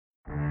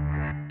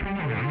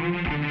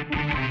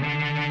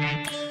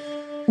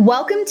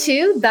Welcome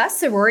to the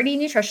Sorority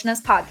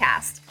Nutritionist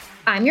Podcast.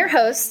 I'm your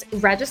host,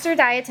 registered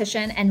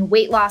dietitian and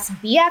weight loss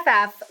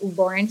BFF,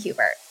 Lauren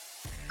Hubert.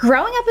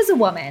 Growing up as a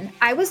woman,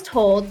 I was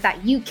told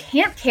that you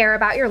can't care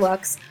about your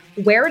looks,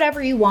 wear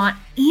whatever you want,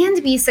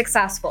 and be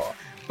successful.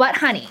 But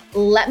honey,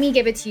 let me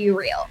give it to you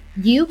real.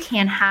 You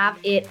can have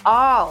it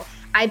all.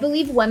 I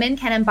believe women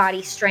can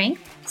embody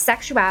strength,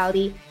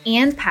 sexuality,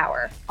 and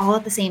power all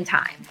at the same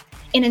time.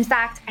 And in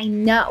fact, I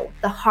know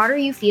the harder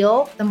you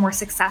feel, the more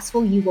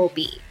successful you will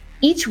be.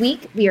 Each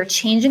week, we are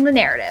changing the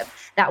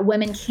narrative that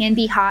women can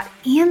be hot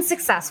and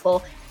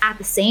successful at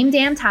the same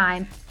damn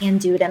time and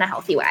do it in a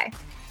healthy way.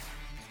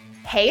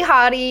 Hey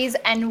hotties,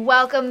 and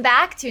welcome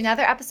back to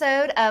another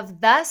episode of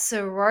the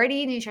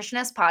Sorority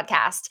Nutritionist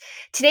Podcast.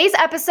 Today's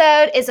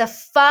episode is a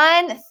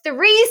fun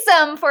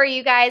threesome for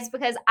you guys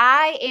because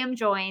I am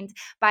joined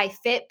by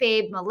Fit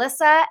Babe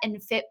Melissa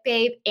and Fit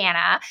Babe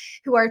Anna,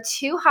 who are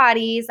two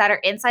hotties that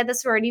are inside the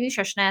Sorority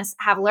Nutritionist,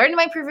 have learned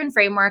my proven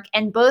framework,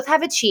 and both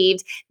have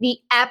achieved the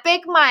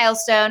epic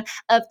milestone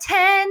of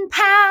 10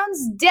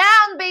 pounds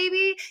down,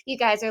 baby. You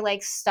guys are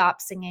like,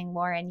 stop singing,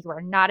 Lauren. You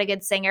are not a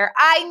good singer.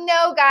 I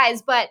know,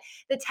 guys, but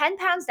the 10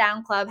 pounds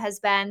down club has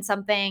been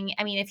something,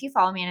 I mean, if you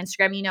follow me on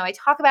Instagram, you know I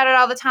talk about it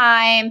all the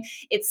time.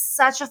 It's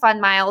such a fun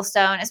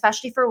milestone,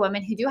 especially for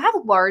women who do have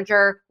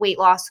larger weight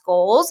loss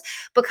goals,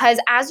 because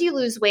as you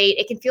lose weight,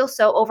 it can feel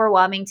so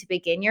overwhelming to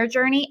begin your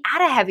journey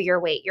at a heavier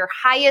weight, your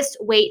highest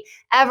weight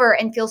ever,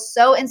 and feel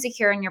so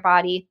insecure in your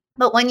body.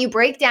 But when you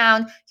break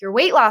down your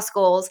weight loss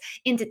goals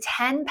into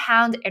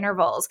 10-pound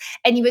intervals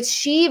and you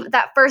achieve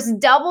that first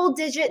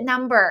double-digit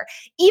number,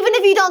 even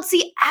if you don't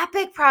see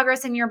epic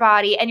progress in your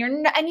body and you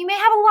may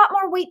have a lot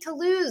more weight to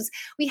lose,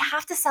 we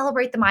have to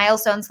celebrate the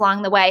milestones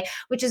along the way,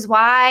 which is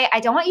why I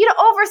don't want you to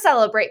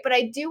over-celebrate, but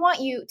I do want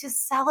you to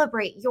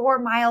celebrate your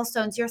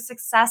milestones, your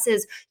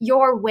successes,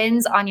 your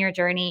wins on your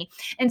journey.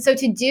 And so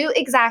to do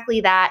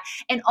exactly that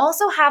and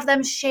also have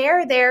them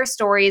share their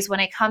stories when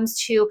it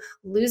comes to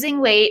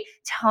losing weight,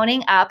 toning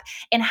up,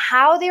 and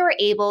how they were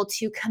able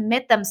to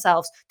commit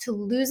themselves to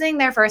losing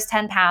their first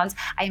 10 pounds.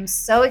 I am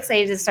so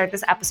excited to start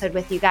this episode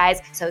with you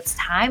guys. So it's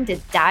time to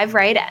dive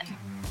right in.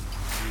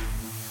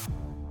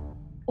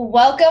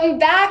 Welcome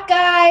back,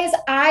 guys.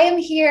 I am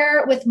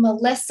here with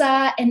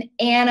Melissa and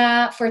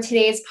Anna for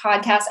today's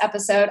podcast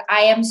episode.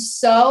 I am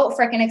so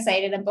freaking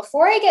excited. And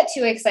before I get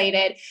too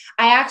excited,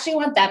 I actually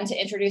want them to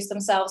introduce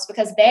themselves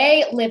because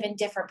they live in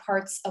different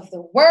parts of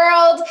the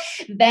world.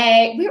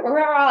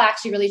 We're all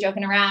actually really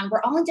joking around.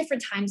 We're all in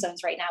different time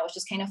zones right now, which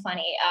is kind of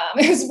funny.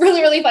 It was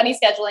really, really funny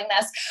scheduling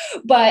this.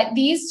 But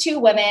these two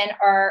women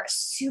are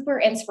super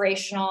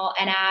inspirational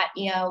and at,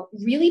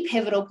 really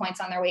pivotal points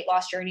on their weight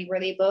loss journey where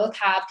they both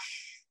have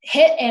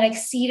hit and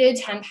exceeded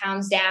 10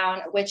 pounds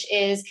down, which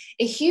is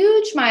a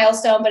huge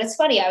milestone. But it's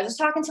funny, I was just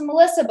talking to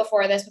Melissa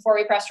before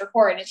we pressed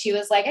record, and she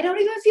was like, I don't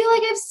even feel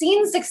like I've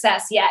seen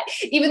success yet,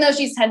 even though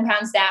she's 10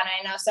 pounds down.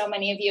 And I know so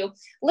many of you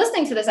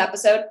listening to this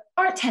episode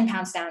aren't 10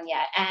 pounds down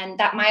yet. And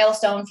that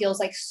milestone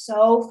feels like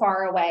so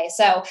far away.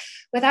 So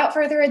without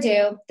further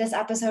ado, this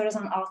episode is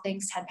on all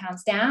things 10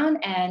 pounds down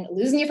and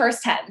losing your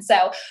first 10.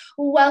 So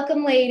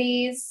welcome,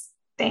 ladies.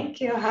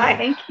 Thank you. Hi.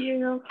 Thank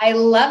you. I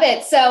love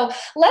it. So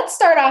let's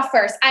start off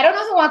first. I don't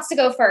know who wants to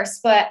go first,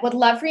 but would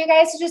love for you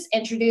guys to just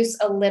introduce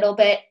a little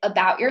bit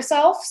about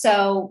yourself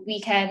so we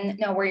can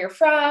know where you're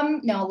from,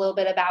 know a little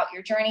bit about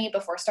your journey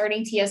before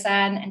starting TSN,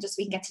 and just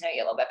we can get to know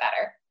you a little bit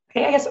better.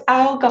 Okay, I guess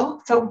I'll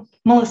go. So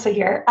Melissa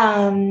here.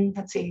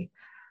 Let's see.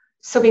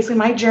 So basically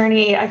my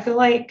journey, I feel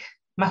like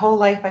my whole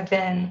life I've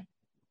been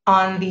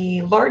on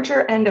the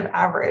larger end of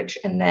average.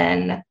 And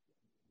then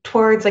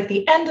towards like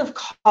the end of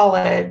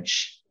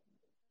college,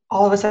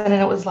 all of a sudden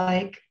it was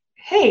like,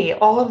 hey,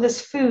 all of this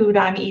food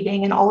I'm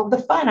eating and all of the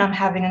fun I'm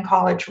having in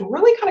college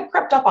really kind of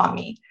crept up on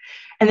me.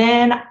 And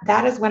then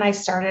that is when I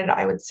started,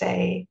 I would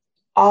say,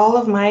 all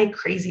of my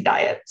crazy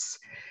diets.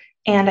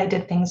 And I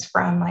did things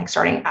from like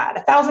starting at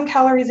 1,000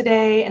 calories a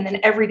day, and then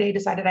every day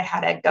decided I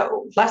had to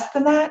go less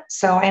than that.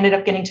 So I ended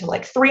up getting to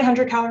like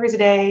 300 calories a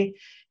day,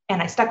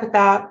 and I stuck with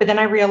that. But then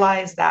I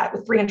realized that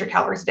with 300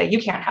 calories a day, you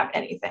can't have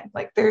anything.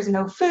 Like there's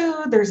no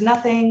food, there's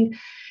nothing.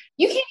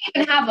 You can't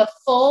even have a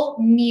full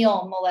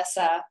meal,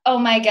 Melissa. Oh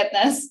my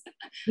goodness.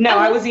 No,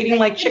 I was eating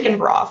like chicken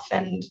broth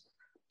and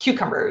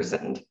cucumbers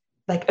and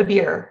like a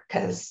beer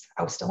because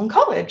I was still in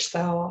college.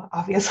 So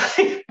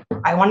obviously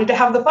I wanted to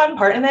have the fun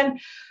part. And then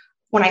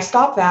when I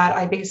stopped that,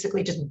 I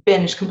basically just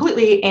binged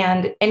completely,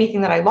 and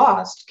anything that I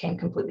lost came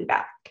completely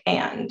back.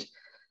 And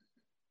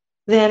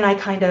then I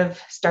kind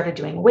of started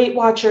doing Weight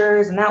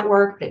Watchers, and that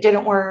worked, but it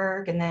didn't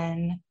work. And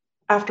then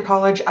after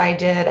college, I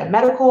did a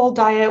medical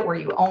diet where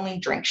you only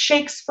drink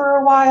shakes for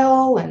a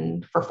while.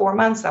 And for 4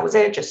 months, that was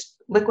it,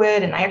 just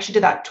liquid. And I actually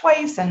did that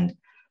twice, and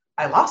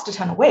I lost a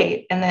ton of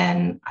weight. And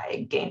then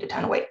I gained a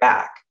ton of weight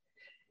back.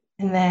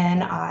 And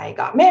then I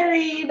got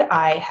married.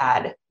 I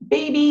had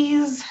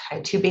babies. I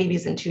had 2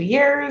 babies in 2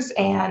 years.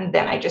 And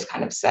then I just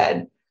kind of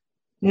said,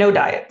 no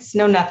diets,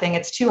 no nothing.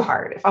 It's too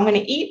hard. If I'm going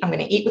to eat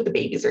what the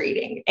babies are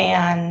eating.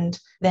 And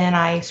then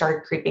I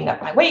started creeping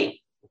up my weight.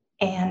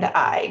 and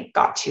I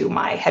got to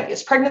my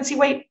heaviest pregnancy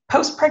weight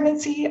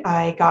post-pregnancy.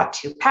 I got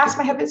to pass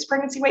my heaviest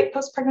pregnancy weight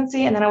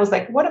post-pregnancy. And then I was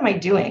like, what am I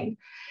doing?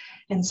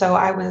 And so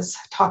I was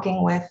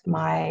talking with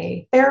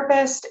my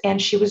therapist,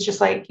 and she was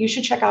just like, you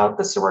should check out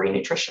the sorority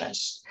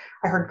nutritionist.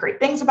 I heard great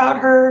things about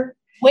her.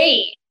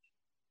 Wait,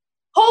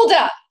 hold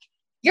up.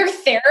 Your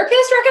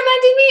therapist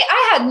recommending me?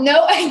 I had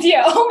no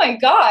idea. Oh my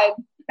God.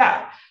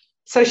 Yeah.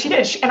 So she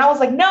did. And I was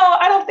like, no,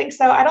 I don't think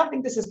so. I don't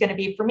think this is going to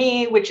be for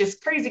me, which is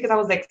crazy because I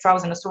was like, so I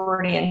was in a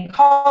sorority in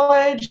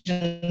college.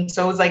 And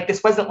so it was like,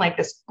 this wasn't like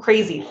this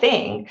crazy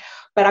thing,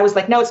 but I was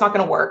like, no, it's not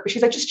going to work. But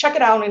she's like, just check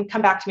it out and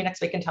come back to me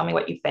next week and tell me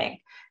what you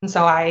think. And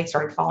so I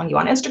started following you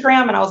on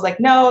Instagram, and I was like,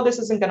 no, this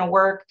isn't going to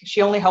work.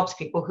 She only helps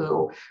people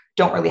who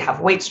don't really have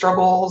weight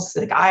struggles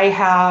like I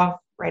have,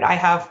 right? I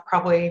have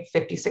probably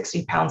 50,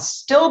 60 pounds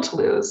still to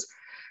lose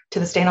to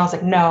this day. And I was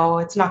like, no,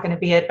 it's not going to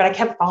be it. But I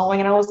kept following,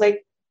 and I was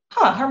like,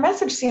 her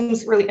message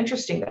seems really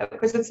interesting though,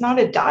 because it's not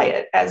a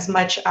diet as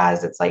much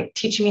as it's like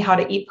teaching me how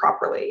to eat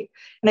properly.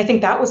 And I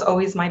think that was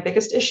always my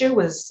biggest issue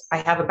was I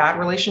have a bad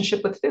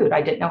relationship with food.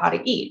 I didn't know how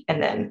to eat.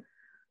 And then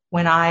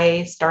when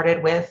I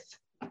started with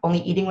only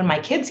eating when my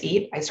kids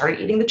eat, I started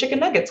eating the chicken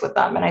nuggets with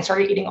them, and I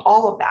started eating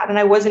all of that. And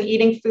I wasn't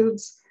eating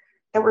foods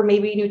that were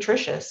maybe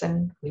nutritious,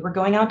 and we were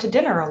going out to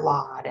dinner a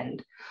lot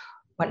and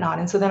whatnot.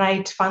 And so then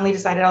I finally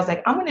decided, I was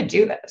like, I'm going to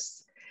do this.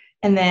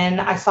 And then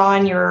I saw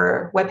on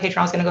your webpage when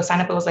I was going to go sign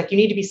up, it was like, you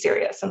need to be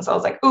serious. And so I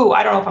was like, ooh,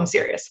 I don't know if I'm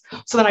serious.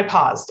 So then I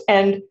paused.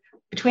 And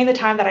between the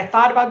time that I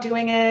thought about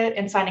doing it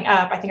and signing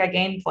up, I think I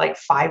gained like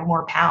 5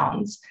 more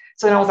pounds.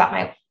 So then I was at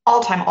my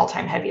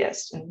all-time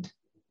heaviest and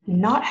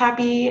not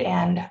happy.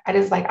 And I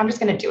was like, I'm just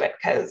going to do it.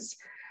 Because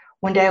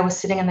one day I was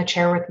sitting in the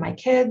chair with my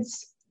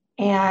kids,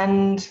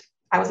 and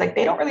I was like,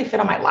 they don't really fit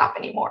on my lap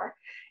anymore.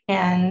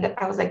 And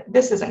I was like,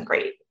 this isn't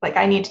great. Like,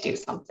 I need to do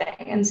something.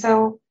 And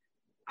so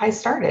I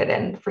started,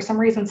 and for some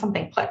reason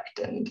something clicked,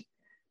 and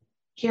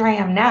here I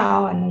am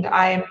now. And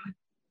I'm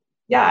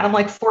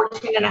like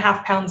 14 and a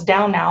half pounds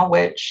down now,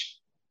 which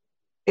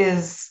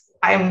is,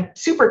 I'm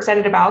super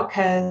excited about,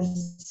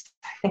 because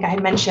I think I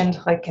had mentioned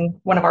like in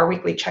one of our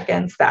weekly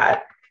check-ins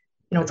that,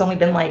 it's only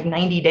been like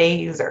 90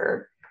 days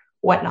or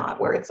whatnot,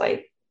 where it's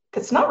like,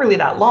 it's not really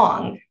that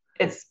long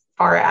as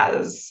far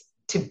as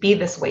to be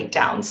this weight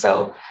down.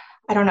 So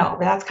I don't know,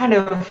 but I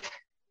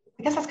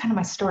guess that's kind of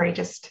my story.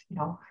 Just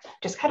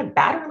had a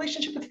bad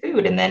relationship with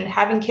food. And then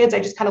having kids, I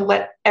just kind of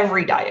let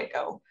every diet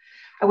go.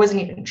 I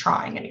wasn't even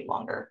trying any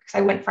longer, because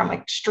I went from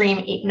like extreme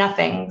eat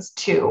nothings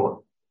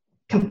to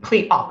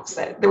complete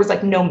opposite. There was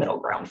like no middle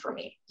ground for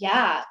me.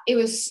 Yeah, it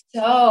was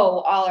so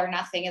all or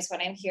nothing is what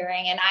I'm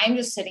hearing. And I'm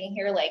just sitting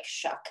here like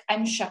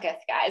I'm shooketh,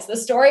 guys. The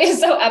story is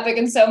so epic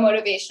and so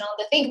motivational.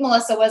 To think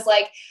Melissa was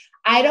like,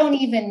 I don't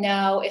even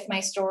know if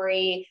my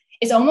story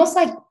is almost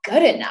like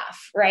good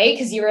enough, right?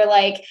 Because you were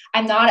like,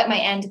 I'm not at my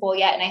end goal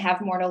yet and I have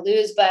more to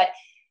lose, but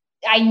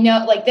I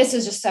know like this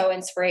is just so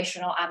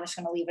inspirational. I'm just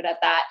going to leave it at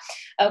that.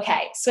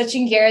 Okay.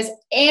 Switching gears.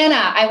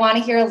 Anna, I want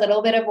to hear a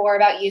little bit more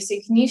about you. So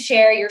can you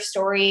share your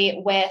story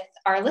with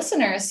our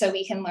listeners so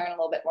we can learn a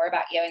little bit more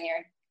about you and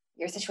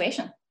your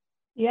situation?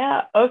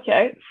 Yeah.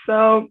 Okay.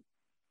 So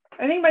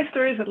I think my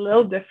story is a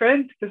little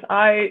different, because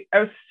I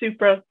was a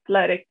super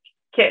athletic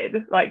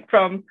kid. Like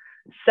from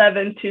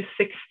 7 to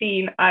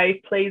 16,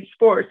 I played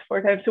sports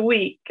 4 times a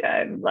week,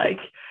 and like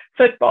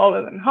football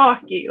and then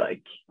hockey,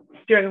 like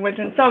during the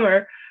winter and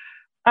summer.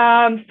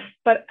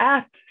 But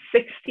at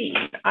 16,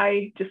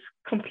 I just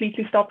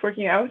completely stopped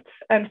working out.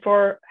 And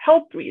for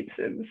health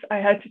reasons, I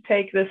had to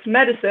take this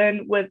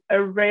medicine with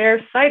a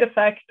rare side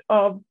effect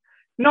of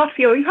not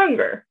feeling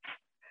hunger.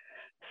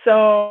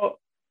 So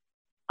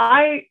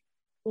I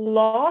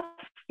lost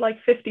like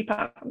 50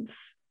 pounds.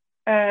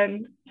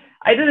 And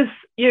I did this,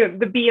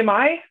 the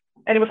BMI,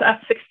 and it was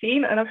at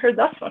 16. And I've heard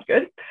that's not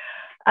good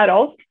at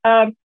all.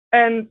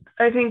 And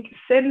I think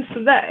since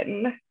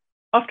then,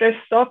 after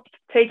I stopped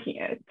taking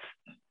it,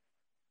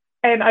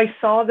 and I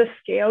saw the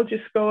scale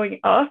just going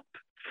up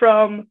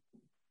from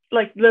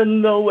like the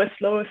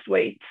lowest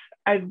weight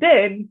I've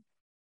been,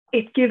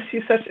 it gives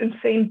you such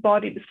insane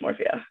body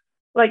dysmorphia.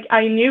 Like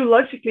I knew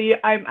logically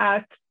I'm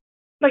at,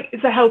 like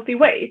it's a healthy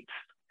weight,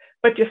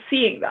 but just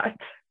seeing that,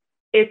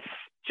 it's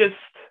just,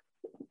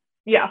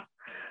 yeah.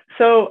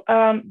 So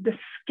the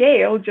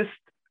scale just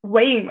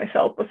weighing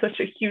myself was such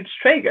a huge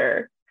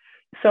trigger.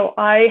 So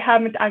I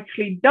haven't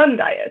actually done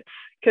diets,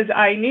 because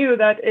I knew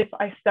that if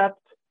I stepped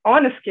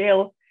on a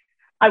scale,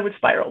 I would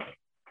spiral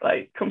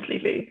like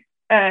completely,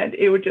 and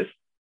it would just,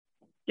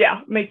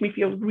 make me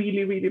feel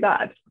really, really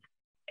bad.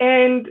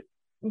 And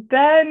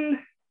then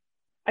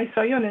I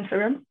saw you on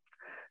Instagram,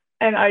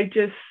 and I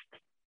just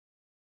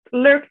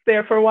lurked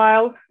there for a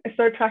while. I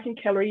started tracking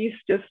calories,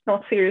 just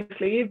not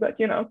seriously, but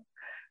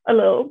a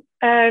little.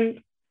 And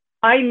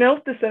I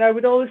noticed that I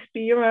would always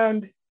be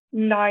around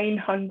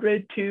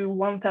 900 to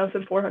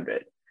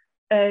 1,400.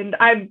 And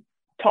I'm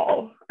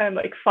tall. I'm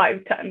like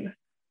 5'10".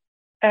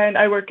 And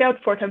I work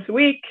out 4 times a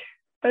week,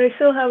 but I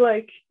still have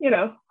like,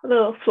 a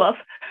little fluff.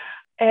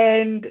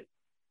 And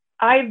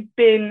I've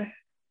been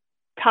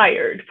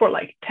tired for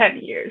like 10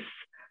 years.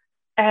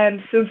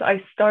 And since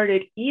I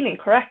started eating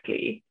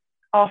correctly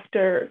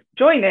after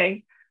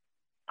joining,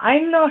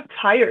 I'm not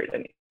tired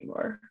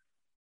anymore.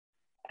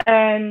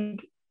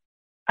 And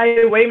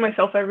I weigh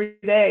myself every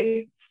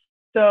day.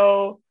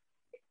 So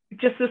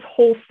just this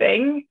whole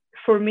thing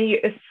for me,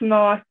 it's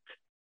not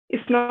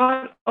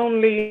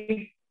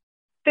only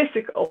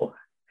physical,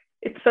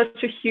 it's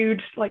such a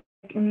huge like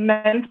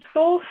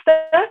mental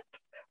step.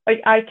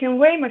 Like I can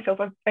weigh myself,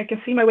 I can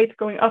see my weight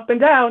going up and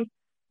down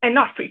and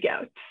not freak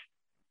out.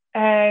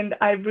 And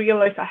I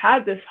realized I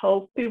had this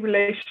healthy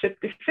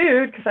relationship to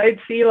food because I'd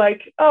see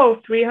like,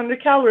 oh,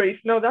 300 calories.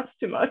 No, that's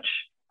too much.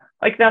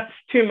 Like that's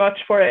too much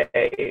for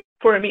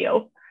a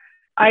meal.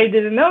 I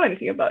didn't know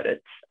anything about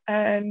it.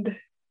 And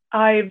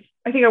I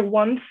think I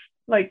once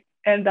like,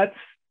 and that's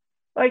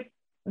like,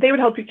 they would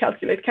help you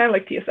calculate kind of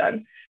like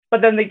TSN,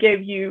 but then they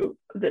gave you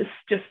this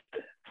just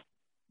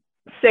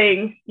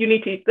saying you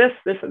need to eat this,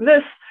 this, and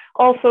this.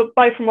 Also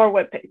buy from our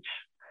webpage.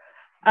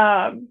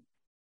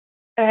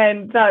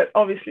 And that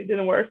obviously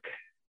didn't work.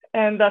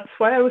 And that's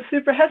why I was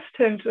super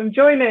hesitant on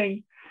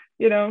joining,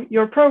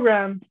 your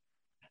program.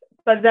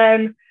 But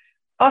then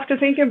after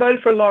thinking about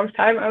it for a long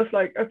time, I was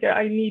like, okay,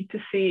 I need to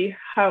see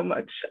how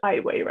much I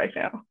weigh right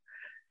now.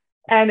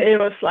 And it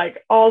was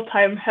like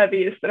all-time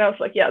heaviest. And I was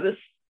like, yeah, it's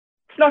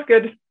not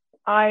good.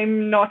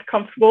 I'm not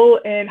comfortable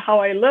in how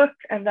I look.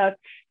 And that's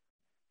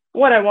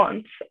what I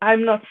want.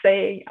 I'm not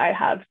saying I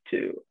have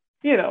to,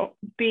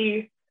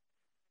 be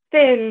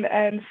thin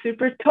and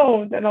super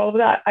toned and all of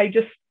that. I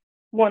just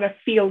want to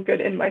feel good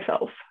in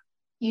myself.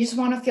 You just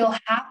want to feel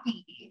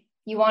happy.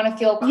 You want to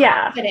feel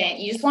confident. Yeah.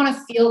 You just want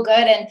to feel good.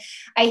 And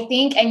I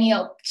think,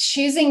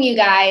 choosing you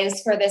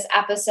guys for this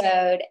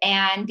episode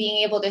and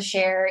being able to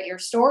share your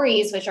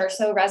stories, which are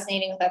so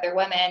resonating with other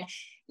women,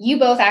 you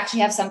both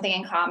actually have something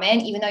in common,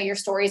 even though your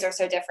stories are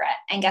so different.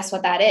 And guess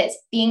what that is?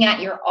 Being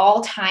at your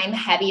all-time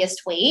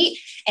heaviest weight.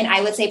 And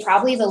I would say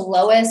probably the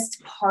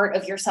lowest part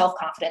of your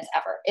self-confidence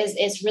ever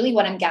is really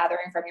what I'm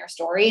gathering from your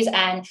stories.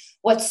 And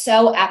what's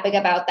so epic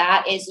about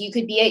that is you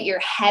could be at your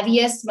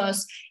heaviest,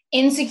 most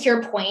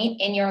insecure point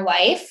in your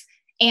life.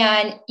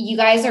 And you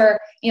guys are,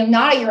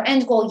 not at your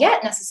end goal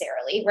yet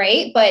necessarily,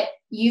 right? But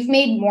you've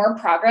made more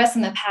progress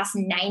in the past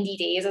 90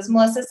 days, as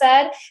Melissa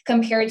said,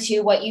 compared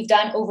to what you've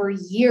done over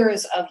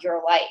years of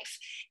your life.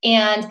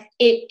 And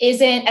it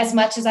isn't as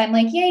much as I'm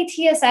like, yay,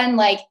 TSN,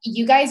 like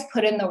you guys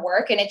put in the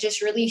work, and it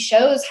just really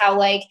shows how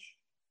like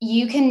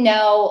you can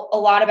know a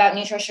lot about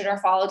nutrition or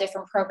follow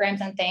different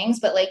programs and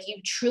things, but like you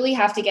truly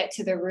have to get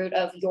to the root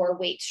of your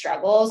weight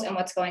struggles and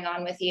what's going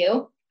on with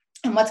you,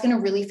 and what's going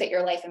to really fit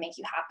your life and make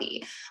you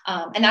happy.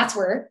 And that's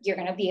where you're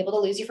going to be able to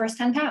lose your first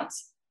 10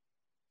 pounds.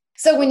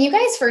 So when you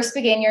guys first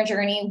began your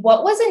journey,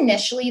 what was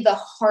initially the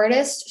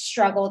hardest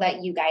struggle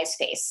that you guys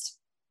faced?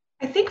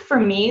 I think for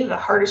me, the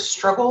hardest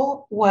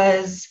struggle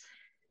was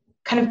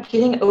kind of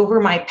getting over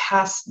my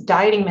past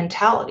dieting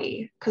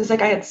mentality. Because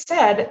like I had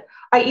said,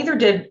 I either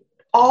did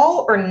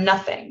all or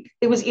nothing.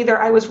 It was either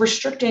I was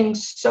restricting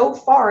so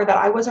far that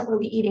I wasn't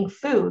really eating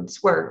foods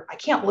where I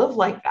can't live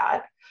like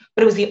that,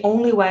 but it was the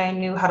only way I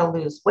knew how to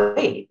lose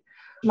weight.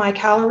 My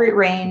calorie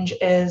range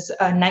is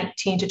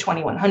 19 to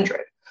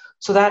 2100.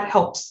 So that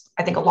helps,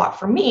 I think, a lot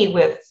for me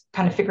with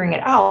kind of figuring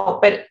it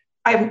out. But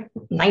I have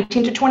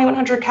 19 to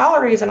 2100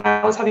 calories, and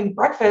I was having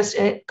breakfast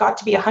and it got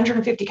to be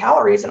 150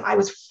 calories. And I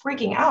was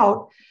freaking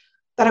out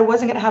that I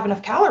wasn't going to have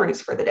enough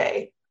calories for the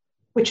day,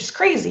 which is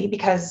crazy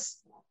because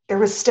there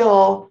was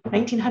still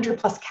 1900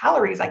 plus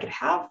calories I could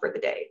have for the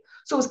day.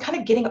 So it was kind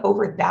of getting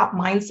over that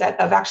mindset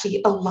of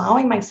actually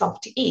allowing myself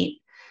to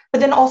eat, but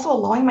then also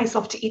allowing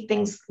myself to eat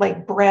things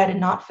like bread and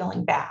not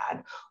feeling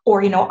bad.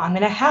 Or, I'm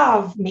going to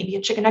have maybe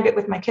a chicken nugget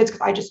with my kids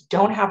because I just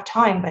don't have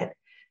time, but,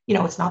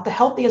 it's not the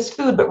healthiest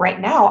food. But right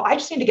now I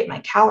just need to get my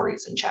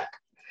calories in check.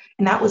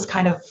 And that was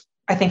kind of,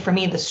 I think for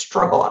me, the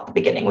struggle at the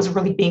beginning was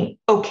really being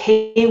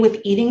okay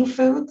with eating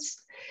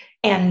foods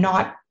and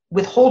not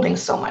withholding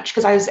so much,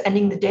 because I was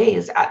ending the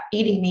days at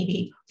eating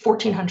maybe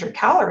 1400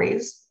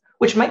 calories,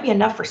 which might be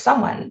enough for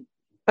someone.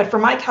 But for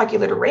my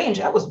calculated range,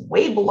 that was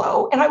way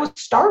below, and I was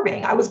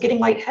starving. I was getting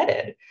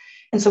lightheaded.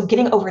 And so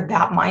getting over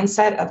that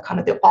mindset of kind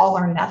of the all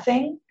or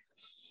nothing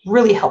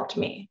really helped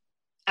me.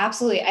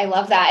 Absolutely. I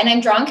love that. And I'm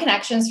drawing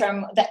connections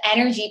from the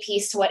energy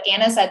piece to what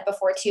Anna said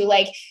before too.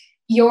 Like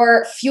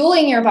you're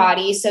fueling your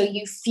body so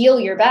you feel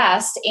your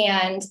best.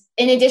 And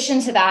in addition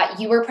to that,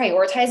 you were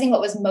prioritizing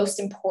what was most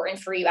important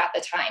for you at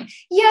the time.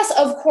 Yes,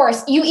 of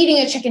course, you eating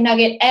a chicken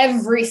nugget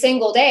every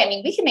single day. I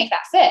mean, we can make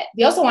that fit.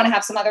 We also want to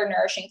have some other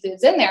nourishing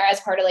foods in there as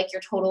part of like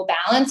your total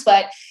balance.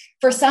 But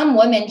for some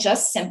women,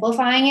 just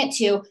simplifying it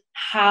to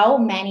how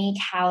many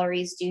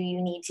calories do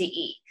you need to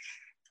eat?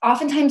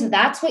 Oftentimes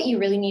that's what you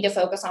really need to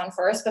focus on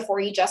first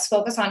before you just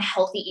focus on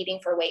healthy eating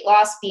for weight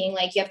loss, being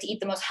like you have to eat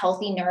the most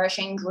healthy,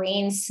 nourishing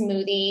green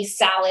smoothie,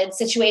 salad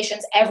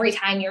situations every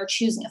time you're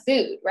choosing a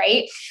food,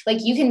 right? Like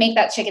you can make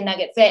that chicken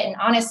nugget fit. And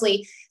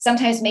honestly,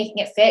 sometimes making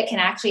it fit can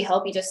actually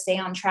help you just stay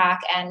on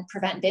track and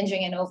prevent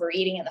binging and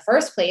overeating in the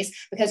first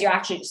place because you're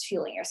actually just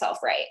fueling yourself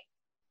right.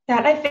 Yeah,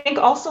 and I think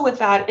also with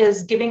that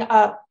is giving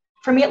up,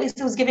 for me at least,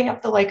 it was giving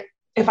up the like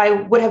if I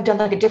would have done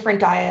like a different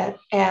diet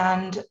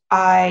and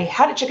I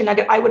had a chicken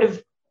nugget, I would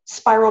have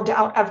spiraled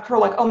down out of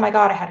control, like, oh my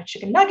God, I had a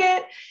chicken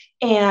nugget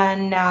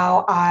and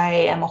now I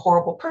am a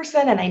horrible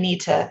person and I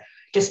need to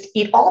just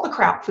eat all the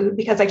crap food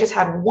because I just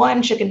had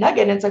one chicken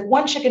nugget. And it's like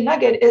one chicken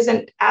nugget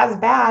isn't as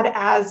bad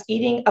as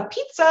eating a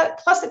pizza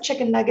plus a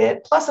chicken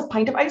nugget plus a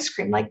pint of ice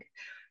cream. Like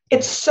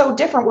it's so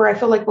different where I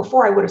feel like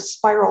before I would have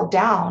spiraled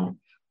down,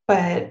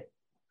 but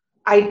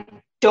I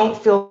don't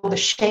feel the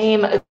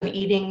shame of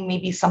eating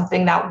maybe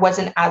something that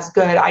wasn't as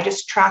good. I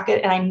just track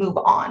it and I move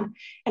on.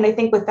 And I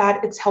think with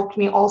that, it's helped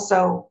me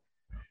also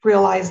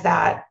realize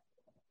that,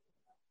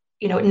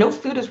 you know, no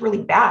food is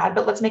really bad,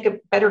 but let's make a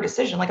better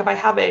decision. Like if I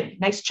have a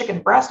nice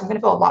chicken breast, I'm going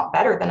to feel a lot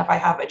better than if I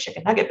have a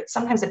chicken nugget, but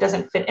sometimes it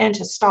doesn't fit in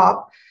to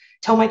stop,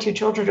 tell my two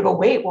children to go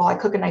wait while I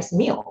cook a nice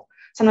meal.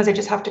 Sometimes I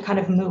just have to kind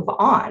of move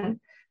on,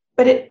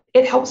 but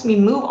it helps me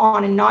move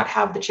on and not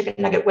have the chicken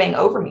nugget weighing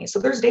over me. So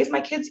there's days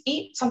my kids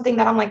eat something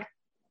that I'm like,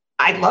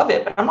 I love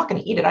it, but I'm not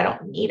going to eat it. I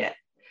don't need it.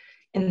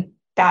 And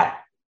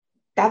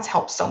that's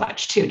helped so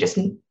much too. Just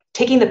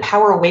taking the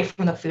power away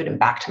from the food and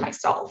back to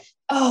myself.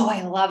 Oh,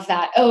 I love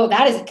that. Oh,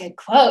 that is a good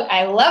quote.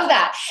 I love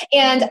that.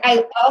 And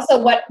I also,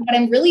 what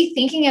I'm really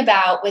thinking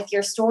about with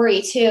your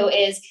story too,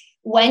 is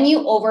when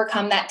you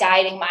overcome that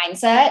dieting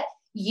mindset,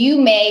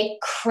 you may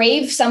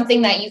crave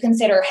something that you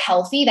consider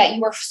healthy that you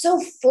were so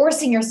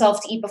forcing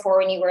yourself to eat before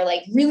when you were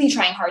like really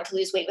trying hard to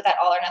lose weight with that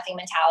all or nothing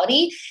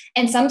mentality.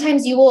 And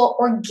sometimes you will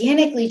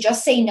organically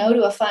just say no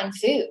to a fun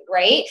food,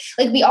 right?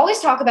 Like we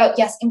always talk about,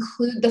 yes,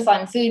 include the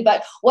fun food,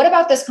 but what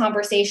about this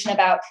conversation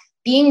about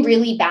being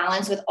really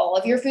balanced with all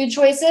of your food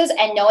choices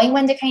and knowing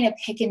when to kind of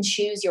pick and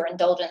choose your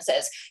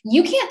indulgences?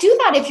 You can't do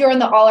that if you're in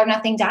the all or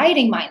nothing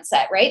dieting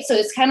mindset, right? So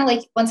it's kind of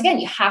like, once again,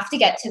 you have to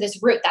get to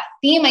this root, that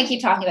theme I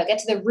keep talking about, get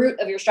to the root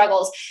of your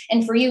struggles.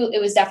 And for you,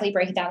 it was definitely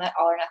breaking down that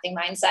all or nothing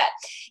mindset.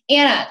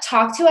 Anna,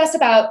 talk to us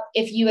about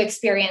if you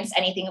experienced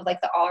anything of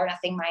like the all or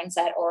nothing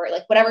mindset or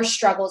like whatever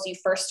struggles you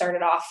first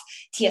started off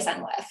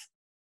TSN with.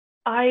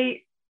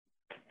 I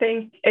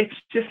think it's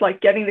just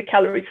like getting the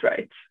calories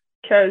right,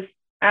 because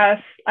as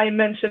I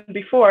mentioned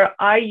before,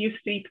 I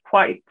used to eat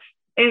quite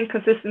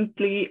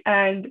inconsistently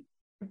and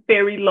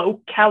very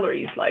low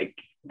calories, like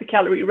the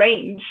calorie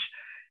range.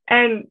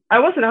 And I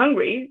wasn't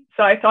hungry,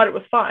 so I thought it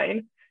was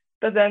fine.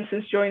 But then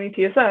since joining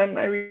TSN,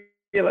 I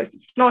realized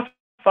it's not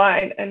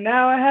fine. And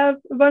now I have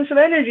a bunch of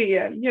energy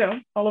and, you know,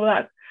 all of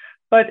that.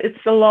 But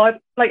it's a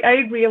lot, like I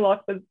agree a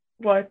lot with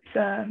what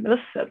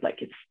Melissa said,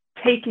 like it's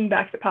taking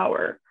back the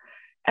power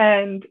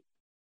and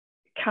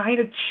kind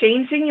of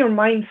changing your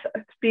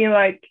mindset, being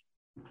like,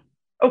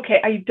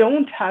 okay, I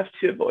don't have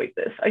to avoid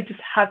this. I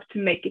just have to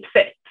make it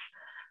fit.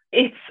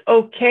 It's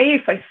okay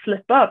if I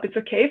slip up. It's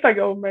okay if I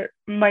go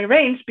my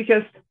range,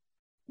 because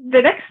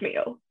the next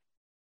meal,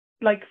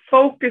 like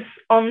focus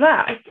on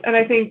that. And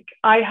I think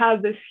I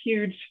have this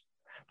huge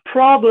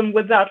problem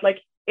with that.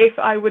 Like if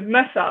I would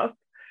mess up,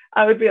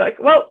 I would be like,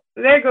 well,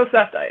 there goes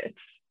that diet.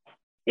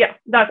 Yeah,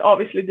 that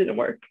obviously didn't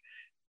work.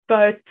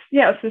 But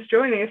yeah, since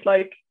joining, it's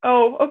like,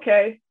 oh,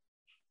 okay,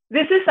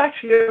 this is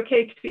actually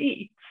okay to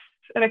eat.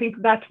 And I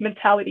think that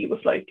mentality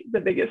was like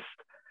the biggest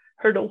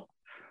hurdle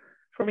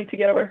for me to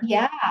get over.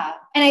 Yeah.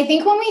 And I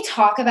think when we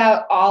talk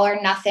about all or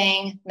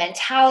nothing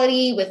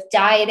mentality with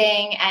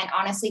dieting and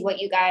honestly what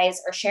you guys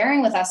are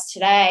sharing with us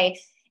today,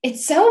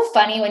 it's so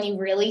funny when you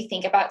really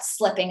think about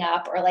slipping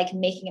up or like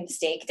making a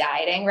mistake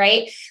dieting,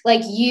 right?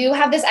 Like you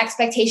have this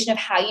expectation of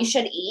how you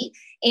should eat.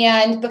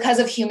 And because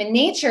of human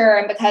nature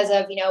and because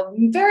of, you know,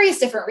 various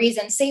different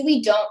reasons, say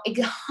we don't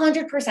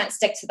 100%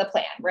 stick to the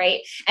plan,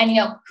 right? And, you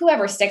know,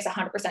 whoever sticks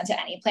 100%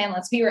 to any plan,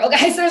 let's be real,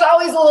 guys, there's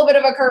always a little bit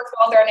of a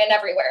curveball thrown in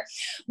everywhere.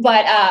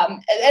 But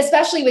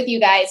especially with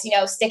you guys, you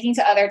know, sticking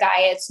to other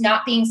diets,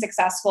 not being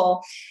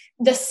successful,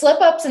 the slip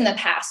ups in the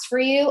past for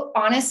you,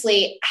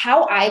 honestly,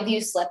 how I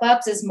view slip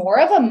ups is more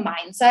of a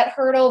mindset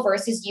hurdle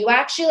versus you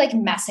actually like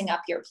messing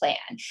up your plan.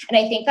 And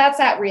I think that's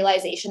that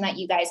realization that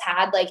you guys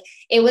had. Like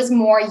it was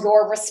more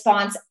your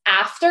response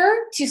after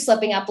to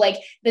slipping up, like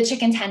the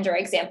chicken tender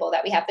example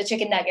that we have, the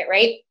chicken nugget,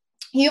 right?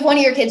 You have one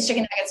of your kids'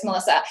 chicken nuggets,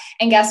 Melissa.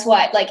 And guess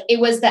what? Like it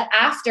was the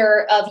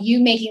after of you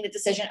making the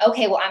decision,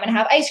 okay, well, I'm going to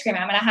have ice cream.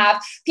 I'm going to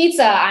have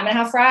pizza. I'm going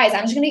to have fries.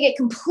 I'm just going to get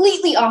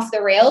completely off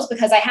the rails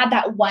because I had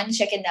that one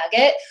chicken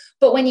nugget.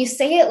 But when you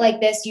say it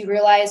like this, you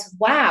realize,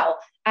 wow,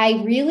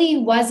 I really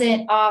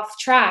wasn't off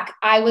track.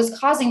 I was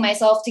causing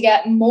myself to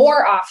get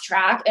more off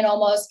track and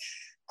almost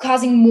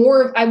causing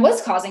more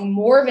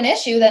of an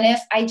issue than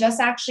if I just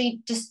actually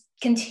just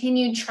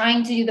continued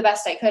trying to do the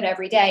best I could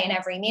every day and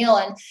every meal.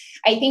 And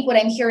I think what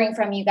I'm hearing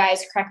from you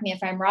guys, correct me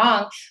if I'm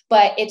wrong,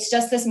 but it's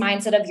just this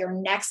mindset of your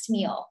next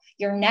meal,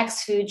 your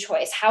next food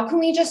choice. How can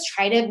we just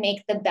try to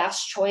make the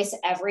best choice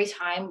every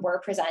time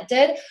we're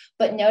presented?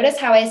 But notice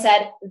how I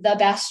said the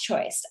best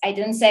choice. I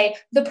didn't say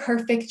the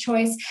perfect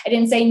choice. I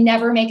didn't say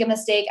never make a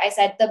mistake. I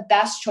said the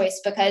best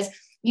choice, because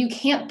you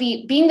can't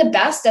being the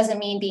best doesn't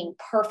mean being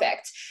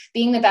perfect.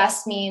 Being the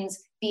best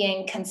means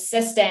being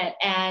consistent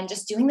and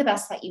just doing the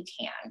best that you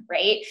can,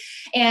 right?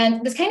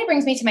 And this kind of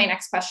brings me to my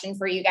next question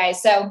for you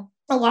guys. So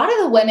a lot of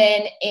the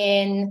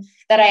women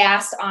that I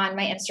asked on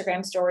my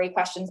Instagram story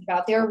questions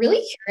about, they were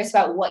really curious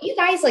about what you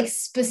guys like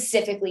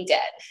specifically did.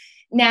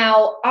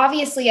 Now,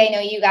 obviously, I know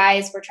you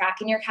guys were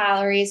tracking your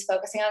calories,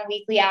 focusing on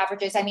weekly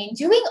averages. I mean,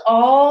 doing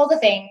all the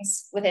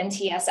things within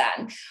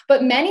TSN.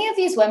 But many of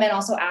these women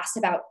also asked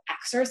about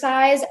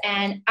exercise.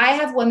 And I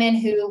have women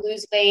who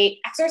lose weight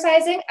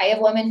exercising. I have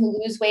women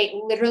who lose weight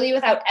literally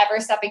without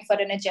ever stepping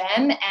foot in a gym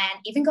and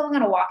even going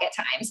on a walk at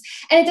times.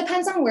 And it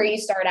depends on where you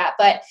start at.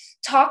 But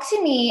talk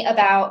to me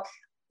about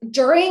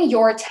during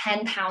your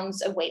 10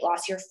 pounds of weight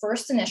loss, your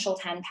first initial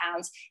 10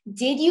 pounds,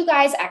 did you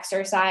guys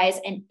exercise?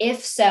 And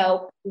if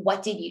so,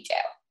 what did you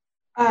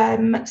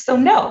do? So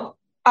no,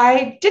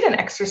 I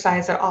didn't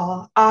exercise at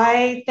all.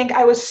 I think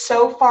I was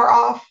so far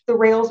off the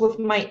rails with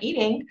my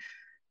eating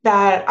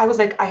that I was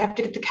like, I have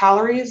to get the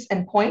calories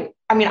and point.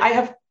 I mean, I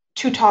have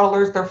 2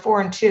 toddlers, they're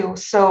 4 and 2.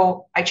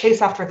 So I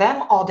chase after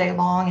them all day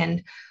long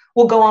and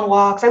we'll go on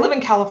walks. I live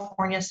in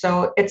California,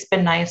 so it's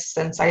been nice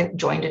since I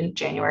joined in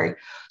January.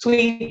 So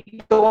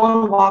we go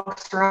on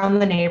walks around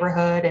the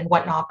neighborhood and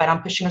whatnot, but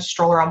I'm pushing a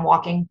stroller. I'm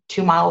walking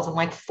 2 miles in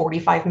like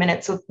 45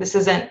 minutes. So this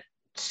isn't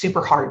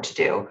super hard to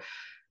do.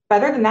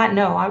 But other than that,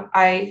 no,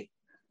 I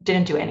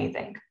didn't do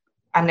anything.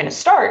 I'm going to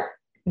start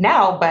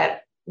now,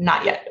 but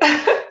not yet.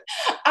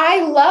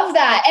 I love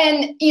that.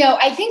 And,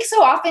 I think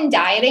so often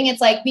dieting,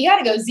 it's like, we got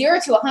to go 0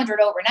 to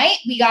 100 overnight.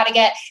 We got to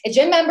get a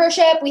gym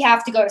membership. We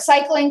have to go to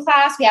cycling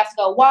class. We have to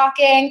go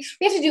walking.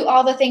 We have to do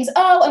all the things.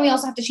 Oh, and we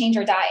also have to change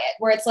our diet,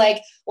 where it's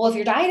like, well, if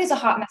your diet is a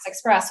hot mess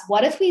express,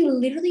 what if we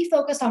literally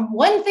focused on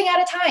one thing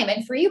at a time?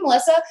 And for you,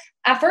 Melissa,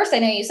 at first, I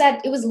know you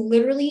said it was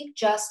literally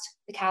just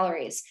the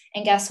calories.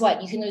 And guess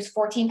what? You can lose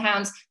 14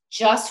 pounds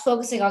just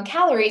focusing on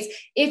calories.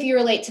 If you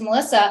relate to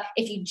Melissa,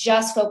 if you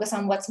just focus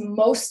on what's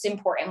most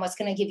important, what's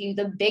going to give you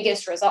the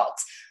biggest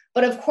results.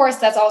 But of course,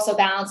 that's also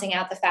balancing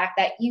out the fact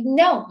that you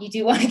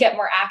do want to get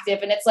more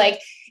active. And it's like,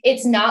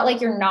 it's not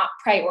like you're not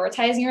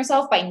prioritizing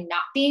yourself by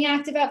not being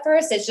active at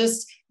first. It's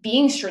just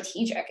being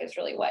strategic is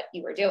really what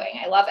you were doing.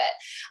 I love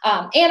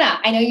it. Anna,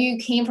 I know you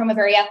came from a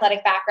very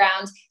athletic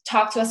background.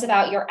 Talk to us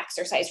about your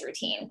exercise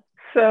routine.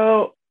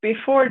 So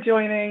before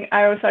joining,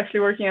 I was actually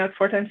working out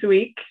 4 times a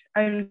week.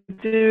 I'm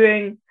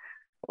doing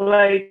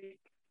like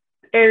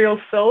aerial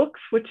silks,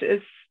 which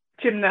is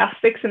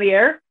gymnastics in the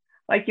air.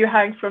 Like you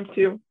hang from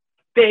 2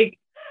 big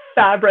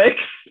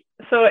fabrics.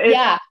 So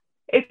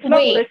it's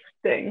not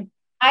lifting.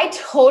 I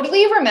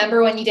totally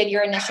remember when you did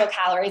your initial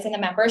calories in the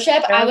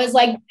membership. Yeah. I was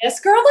like,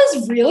 this girl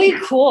is really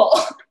cool.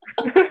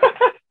 I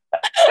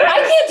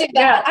can't do that.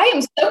 Yeah. I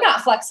am so not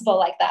flexible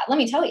like that. Let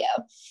me tell you.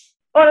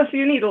 Honestly,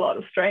 you need a lot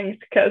of strength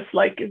because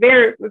like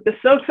the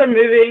silks are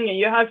moving and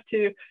you have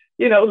to,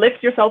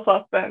 lift yourself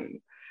up.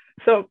 And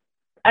so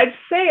I'd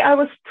say I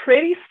was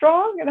pretty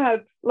strong and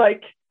I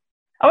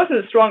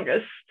wasn't the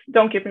strongest,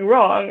 don't get me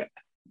wrong,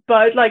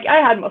 but like I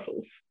had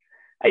muscles.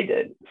 I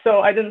did.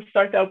 So I didn't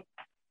start out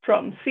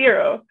from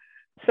 0.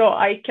 So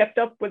I kept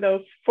up with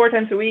those 4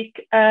 times a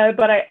week,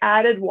 but I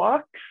added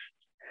walks.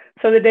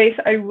 So the days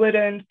I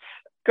wouldn't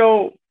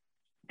go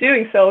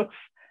doing silks,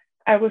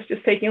 I was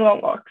just taking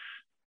long walks,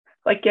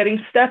 like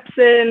getting steps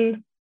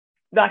in,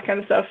 that kind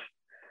of stuff.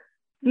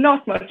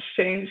 Not much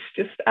change,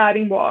 just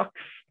adding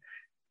walks,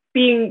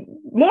 being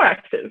more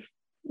active,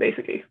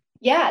 basically.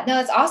 Yeah, no,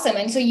 that's awesome.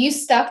 And so you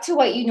stuck to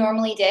what you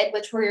normally did,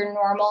 which were your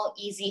normal,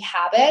 easy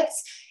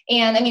habits.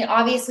 And I mean,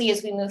 obviously,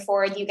 as we move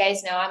forward, you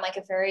guys know I'm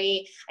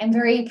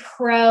very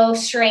pro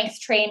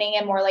strength training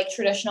and more like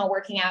traditional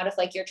working out if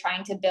like you're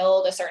trying to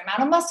build a certain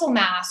amount of muscle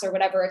mass or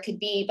whatever it could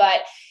be.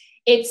 But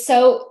it's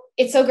so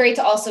great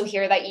to also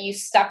hear that you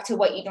stuck to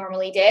what you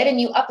normally did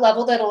and you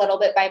up-leveled it a little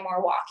bit by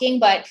more walking.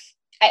 But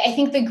I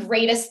think the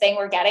greatest thing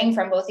we're getting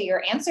from both of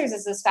your answers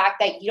is this fact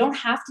that you don't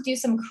have to do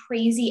some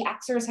crazy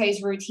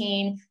exercise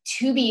routine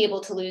to be able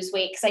to lose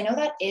weight. Because I know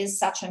that is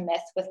such a myth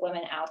with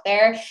women out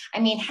there. I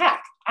mean,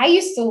 heck, I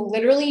used to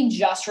literally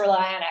just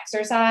rely on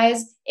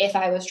exercise if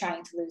I was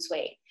trying to lose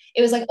weight.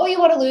 It was like, oh, you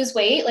want to lose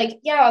weight? Like,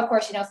 yeah, of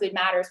course, food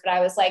matters. But I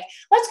was like,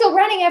 let's go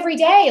running every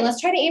day and let's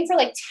try to aim for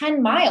like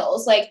 10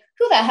 miles. Like,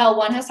 who the hell,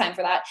 one, has time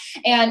for that?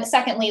 And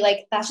secondly,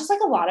 like, that's just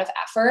like a lot of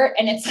effort.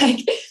 And it's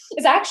like,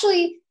 it's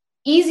actually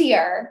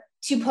easier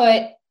to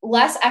put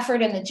less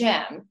effort in the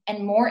gym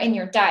and more in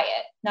your diet.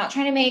 Not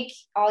trying to make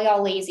all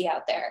y'all lazy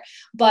out there,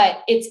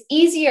 but it's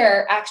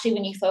easier actually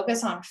when you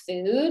focus on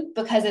food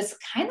because it's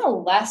kind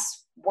of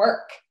less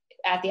work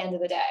at the end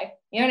of the day.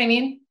 You know what I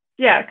mean?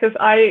 Yeah, because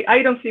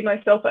I don't see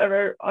myself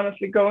ever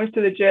honestly going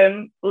to the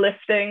gym,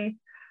 lifting,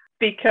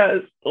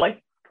 because like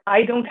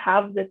I don't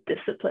have the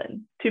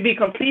discipline. To be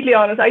completely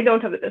honest, I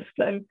don't have the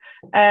discipline.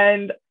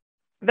 And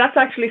that's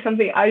actually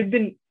something I've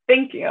been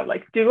thinking of,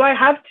 like, do I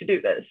have to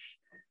do this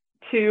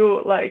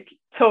to like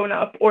tone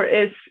up, or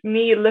is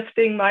me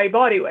lifting my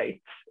body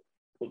weight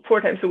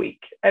 4 times a week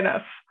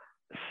enough?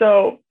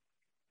 So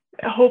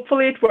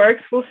hopefully it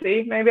works. We'll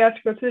see. Maybe I have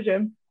to go to the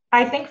gym.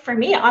 I think for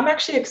me, I'm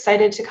actually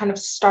excited to kind of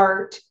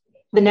start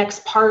the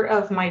next part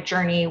of my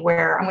journey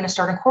where I'm going to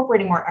start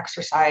incorporating more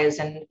exercise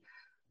and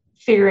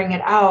figuring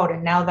it out.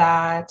 And now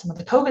that some of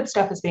the COVID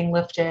stuff is being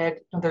lifted,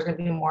 there's going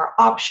to be more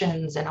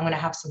options, and I'm going to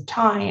have some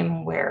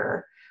time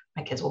where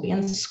my kids will be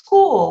in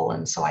school.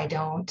 And so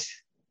I'll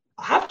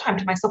have time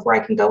to myself where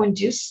I can go and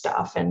do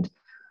stuff. And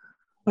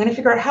I'm going to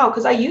figure out how,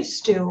 because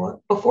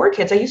before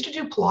kids, I used to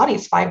do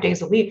Pilates 5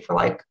 days a week for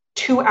like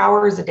 2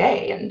 hours a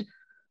day. And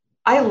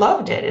I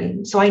loved it.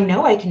 And so I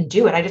know I can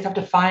do it. I just have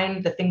to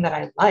find the thing that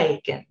I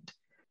like. And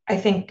I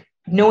think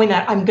knowing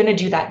that I'm going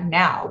to do that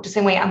now, the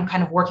same way I'm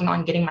kind of working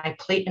on getting my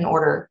plate in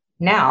order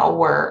now,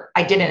 where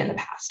I didn't in the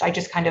past. I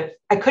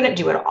couldn't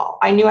do it all.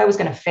 I knew I was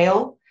going to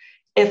fail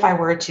if I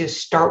were to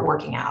start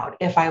working out,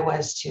 if I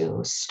was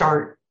to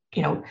start,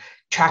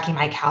 tracking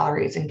my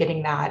calories and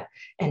getting that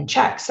in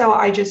check. So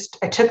I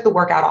took the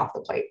workout off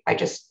the plate. I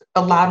just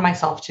allowed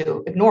myself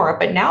to ignore it,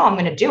 but now I'm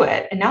going to do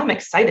it. And now I'm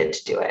excited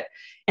to do it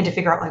and to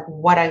figure out like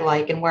what I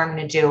like and where I'm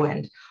going to do.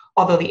 And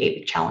although the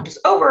 8-week challenge is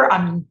over,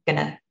 I'm going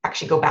to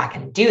actually go back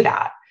and do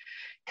that,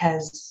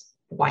 because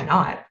why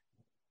not?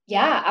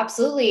 Yeah,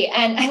 absolutely.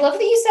 And I love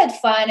that you said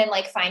fun and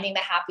like finding the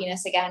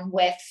happiness again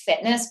with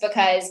fitness,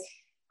 because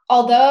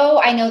although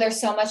I know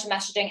there's so much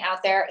messaging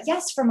out there,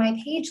 yes, for my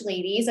page,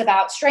 ladies,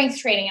 about strength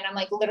training, and I'm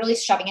like literally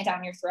shoving it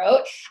down your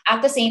throat.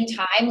 At the same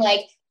time,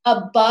 like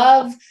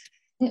above,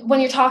 when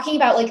you're talking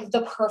about like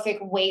the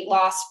perfect weight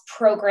loss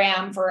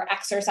program for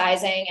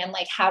exercising and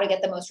like how to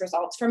get the most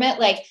results from it,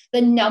 like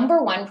the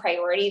number one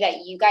priority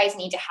that you guys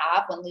need to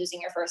have when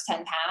losing your first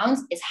 10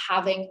 pounds is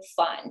having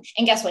fun.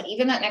 And guess what?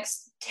 Even that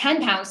next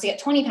 10 pounds to get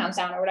 20 pounds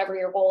down, or whatever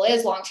your goal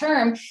is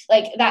long-term,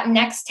 like that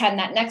next 10,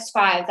 that next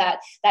 5, that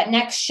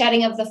next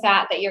shedding of the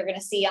fat that you're going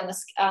to see on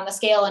the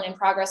scale and in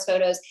progress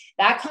photos,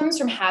 that comes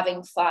from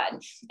having fun.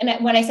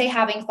 And when I say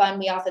having fun,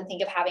 we often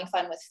think of having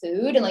fun with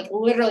food and like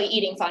literally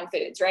eating fun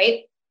foods,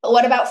 right? But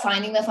what about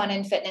finding the fun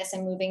in fitness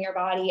and moving your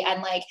body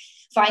and like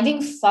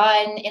finding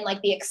fun in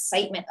like the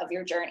excitement of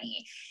your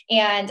journey?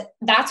 And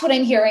that's what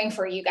I'm hearing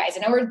for you guys.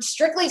 I know we're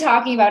strictly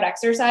talking about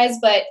exercise,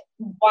 but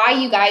why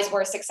you guys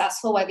were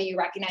successful, whether you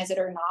recognize it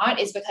or not,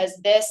 is because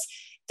this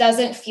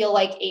doesn't feel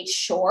like a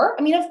chore.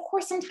 I mean, of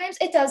course, sometimes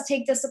it does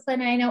take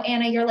discipline. I know,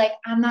 Anna, you're like,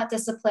 I'm not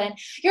disciplined.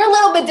 You're a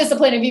little bit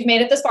disciplined if you've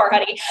made it this far,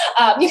 honey.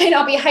 You may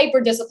not be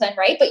hyper disciplined,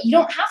 right? But you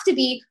don't have to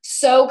be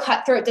so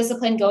cutthroat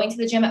disciplined going to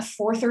the gym at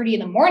 4:30 in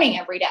the morning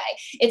every day.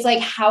 It's like,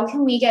 how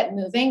can we get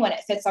moving when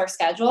it fits our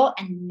schedule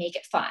and make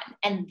it fun?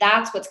 And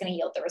that's what's going to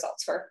yield the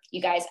results for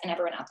you guys and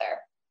everyone out there.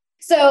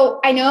 So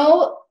I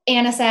know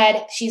Anna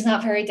said she's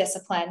not very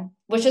disciplined,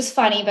 which is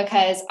funny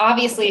because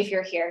obviously if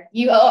you're here,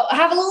 you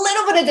have a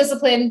little bit of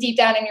discipline deep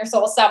down in your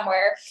soul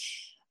somewhere.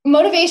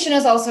 Motivation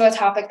is also a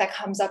topic that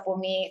comes up when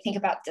we think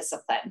about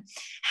discipline.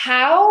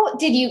 How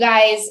did you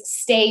guys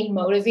stay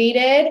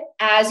motivated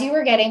as you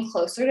were getting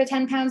closer to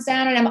 10 pounds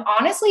down? And I'm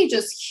honestly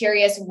just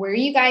curious where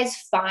you guys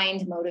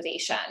find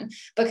motivation,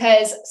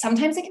 because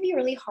sometimes it can be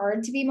really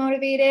hard to be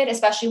motivated,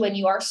 especially when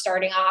you are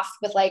starting off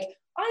with like,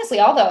 honestly,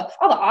 all the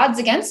odds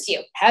against you.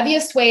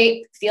 Heaviest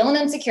weight, feeling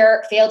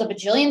insecure, failed a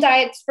bajillion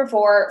diets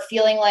before,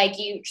 feeling like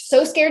you're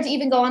so scared to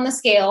even go on the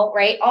scale,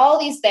 right? All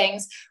these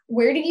things.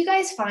 Where did you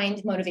guys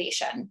find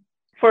motivation?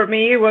 For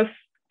me, it was,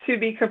 to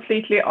be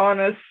completely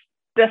honest,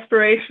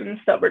 desperation and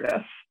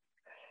stubbornness.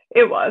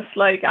 It was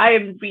like, I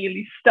am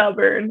really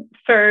stubborn.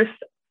 First,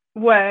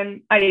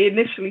 when I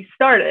initially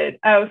started,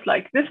 I was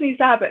like, this needs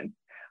to happen.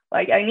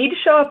 Like, I need to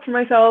show up for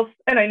myself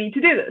and I need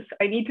to do this.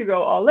 I need to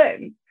go all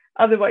in.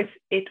 Otherwise,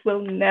 it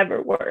will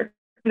never work.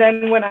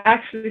 Then when I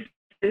actually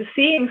started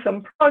seeing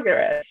some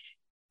progress,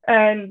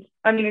 and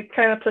I mean, it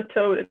kind of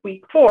plateaued at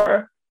week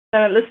 4,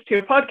 and I listened to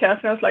your podcast,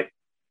 and I was like,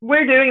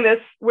 we're doing this.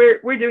 We're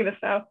doing this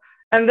now.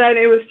 And then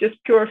it was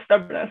just pure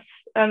stubbornness.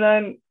 And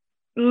then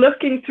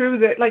looking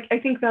through I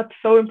think that's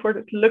so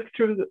important to look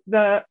through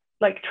the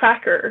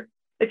tracker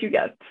that you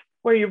get,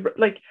 where you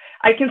like,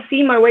 I can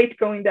see my weight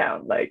going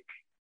down. Like,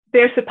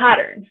 there's a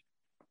pattern.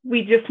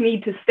 We just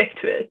need to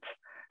stick to it.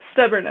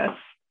 Stubbornness.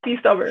 Be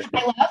stubborn.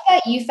 I love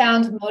that you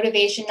found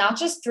motivation, not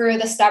just through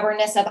the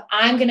stubbornness of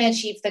I'm going to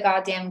achieve the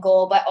goddamn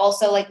goal, but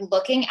also like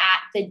looking at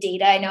the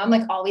data. I know I'm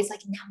like always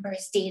like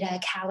numbers, data,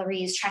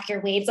 calories, track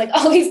your weights, like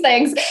all these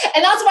things.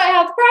 And that's why I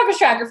have the progress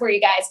tracker for you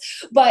guys.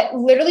 But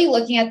literally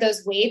looking at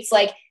those weights,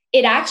 like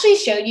it actually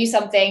showed you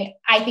something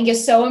I think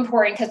is so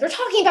important, because we're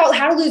talking about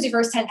how to lose your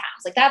first 10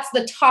 pounds. Like that's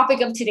the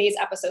topic of today's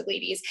episode,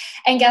 ladies.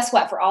 And guess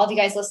what? For all of you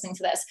guys listening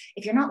to this,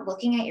 if you're not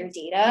looking at your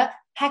data,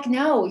 heck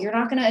no, you're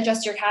not going to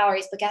adjust your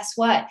calories. But guess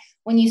what?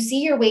 When you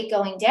see your weight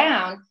going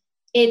down,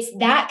 it's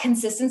that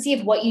consistency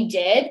of what you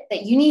did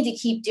that you need to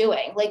keep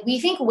doing. Like we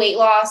think weight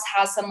loss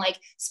has some like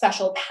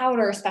special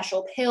powder,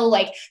 special pill,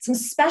 like some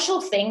special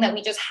thing that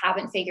we just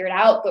haven't figured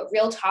out. But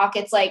real talk,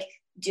 it's like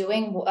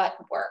doing what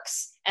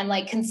works. And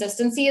like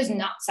consistency is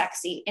not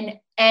sexy in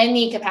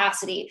any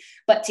capacity,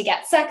 but to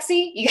get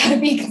sexy, you got to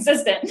be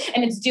consistent.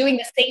 And it's doing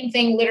the same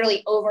thing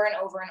literally over and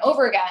over and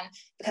over again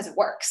because it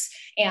works.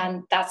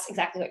 And that's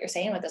exactly what you're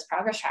saying with this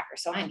progress tracker.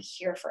 So I'm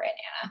here for it,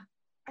 Anna.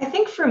 I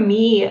think for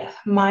me,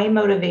 my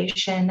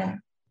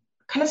motivation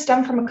kind of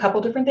stemmed from a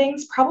couple different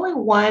things. Probably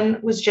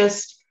one was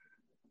just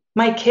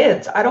my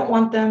kids. I don't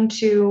want them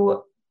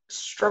to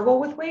struggle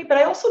with weight, but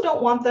I also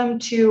don't want them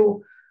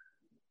to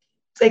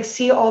like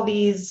see all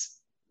these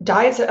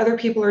diets that other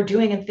people are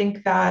doing and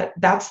think that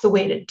that's the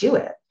way to do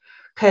it.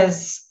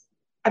 Because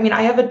I mean,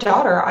 I have a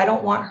daughter. I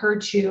don't want her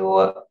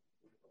to,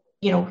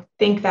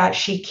 think that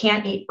she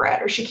can't eat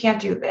bread or she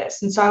can't do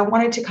this. And so I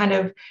wanted to kind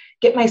of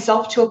get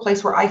myself to a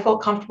place where I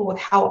felt comfortable with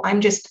how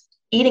I'm just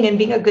eating and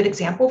being a good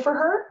example for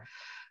her.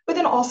 But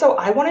then also,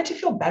 I wanted to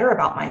feel better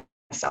about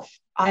myself.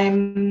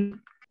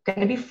 I'm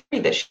going to be free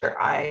this year.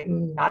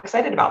 I'm not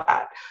excited about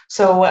that.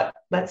 So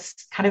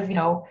let's kind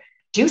of,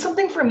 do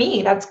something for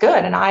me that's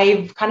good. And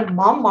I've kind of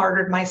mom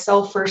martyred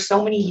myself for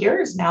so many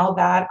years now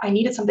that I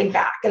needed something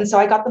back. And so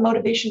I got the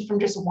motivation from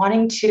just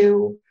wanting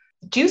to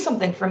do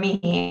something for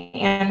me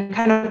and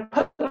kind of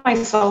put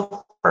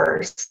myself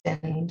first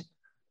and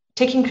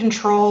taking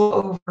control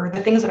over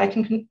the things that I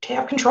can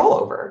have control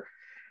over.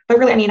 But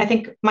really, I mean, I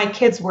think my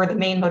kids were the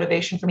main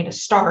motivation for me to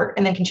start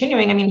and then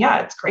continuing. I mean, yeah,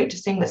 it's great to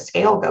seeing the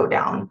scale go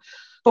down.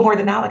 But more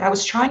than that, like I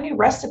was trying new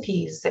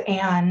recipes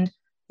and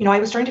I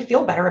was starting to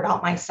feel better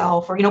about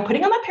myself or,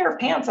 putting on that pair of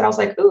pants and I was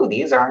like, ooh,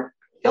 these aren't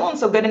feeling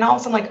so good. And all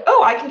of a sudden like,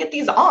 oh, I can get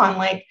these on.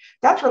 Like,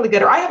 that's really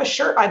good. Or I have a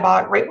shirt I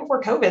bought right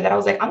before COVID that I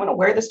was like, I'm going to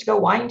wear this to go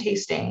wine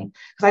tasting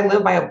because I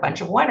live by a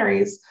bunch of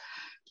wineries.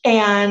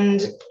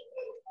 And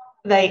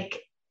like,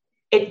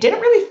 it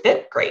didn't really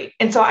fit great.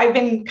 And so I've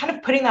been kind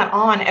of putting that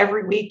on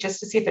every week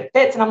just to see if it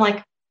fits. And I'm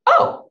like,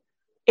 oh,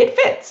 it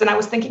fits. And I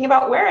was thinking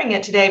about wearing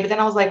it today, but then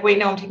I was like, wait,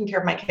 no, I'm taking care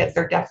of my kids.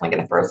 They're definitely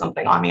going to throw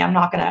something on me. I'm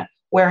not going to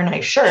wear a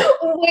nice shirt.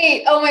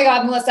 Wait, oh my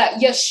God, Melissa,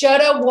 you should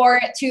have wore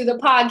it to the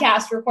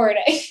podcast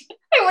recording.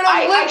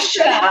 I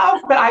should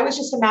have, but I was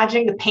just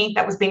imagining the paint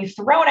that was being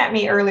thrown at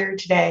me earlier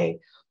today.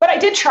 But I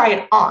did try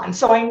it on,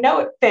 so I know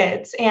it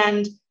fits.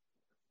 And,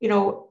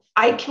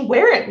 I can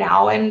wear it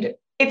now. And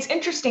it's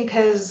interesting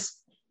because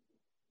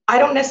I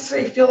don't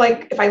necessarily feel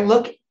like if I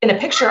look in a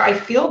picture, I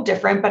feel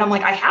different, but I'm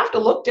like, I have to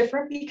look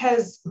different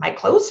because my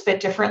clothes fit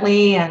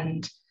differently.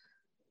 And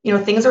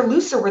things are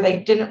looser where they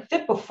didn't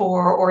fit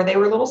before, or they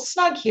were a little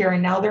snug here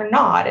and now they're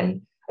not.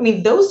 And I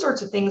mean, those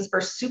sorts of things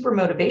are super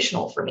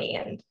motivational for me.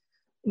 And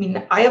I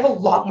mean, I have a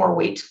lot more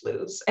weight to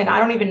lose and I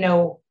don't even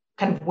know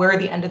kind of where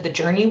the end of the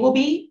journey will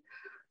be.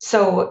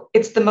 So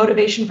it's the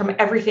motivation from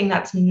everything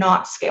that's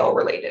not scale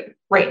related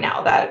right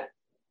now that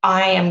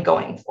I am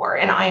going for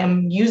and I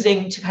am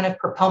using to kind of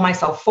propel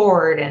myself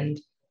forward and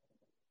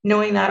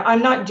knowing that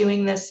I'm not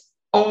doing this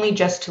only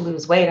just to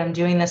lose weight. I'm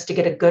doing this to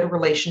get a good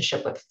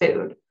relationship with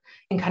food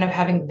and kind of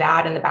having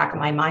that in the back of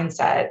my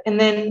mindset. And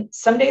then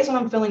some days when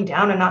I'm feeling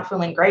down and not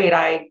feeling great,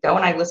 I go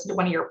and I listen to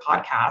one of your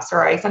podcasts,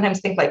 or I sometimes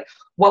think like,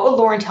 what would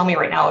Lauren tell me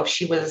right now if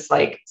she was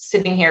like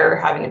sitting here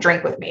having a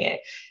drink with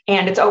me?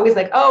 And it's always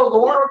like, oh,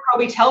 Lauren would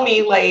probably tell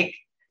me like,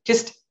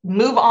 just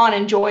move on,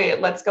 enjoy it.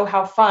 Let's go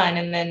have fun.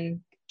 And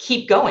then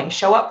keep going,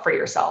 show up for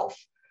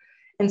yourself.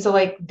 And so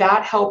like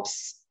that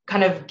helps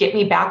kind of get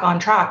me back on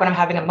track when I'm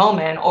having a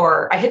moment,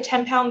 or I hit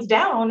 10 pounds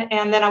down.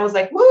 And then I was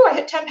like, woo, I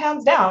hit 10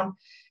 pounds down.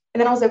 And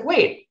then I was like,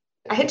 wait,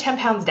 I hit 10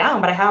 pounds down,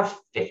 but I have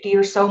 50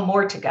 or so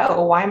more to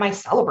go. Why am I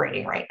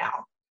celebrating right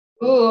now?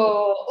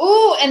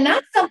 Ooh, and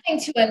that's something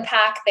to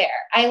unpack there.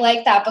 I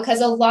like that because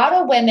a lot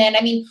of women,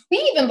 I mean, we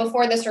even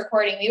before this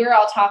recording, we were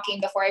all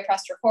talking before I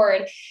pressed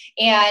record,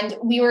 and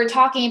we were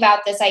talking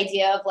about this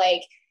idea of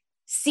like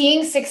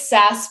seeing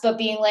success, but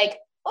being like,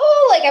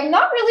 oh, like I'm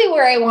not really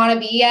where I want to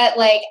be yet.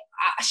 Like,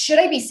 should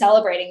I be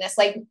celebrating this?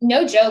 Like,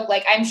 no joke.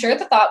 Like, I'm sure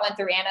the thought went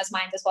through Anna's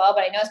mind as well,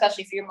 but I know,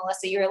 especially for you,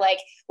 Melissa, you were like,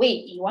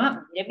 wait, you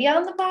want me to be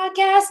on the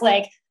podcast?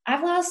 Like,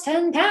 I've lost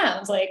 10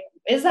 pounds. Like,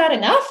 is that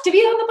enough to be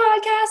on the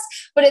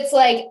podcast? But it's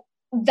like,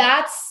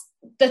 that's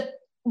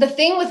the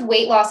thing with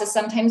weight loss is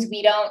sometimes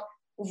we don't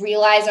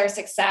realize our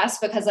success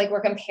because like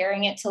we're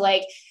comparing it to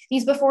like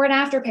these before and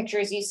after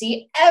pictures you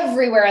see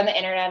everywhere on the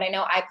internet. I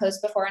know I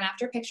post before and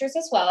after pictures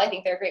as well. I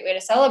think they're a great way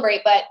to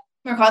celebrate, but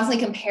we're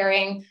constantly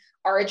comparing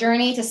our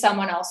journey to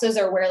someone else's,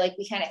 or where like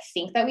we kind of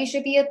think that we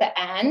should be at the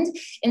end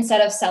instead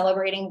of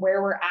celebrating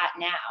where we're at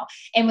now.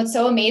 And what's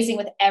so amazing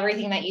with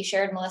everything that you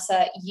shared,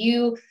 Melissa,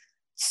 you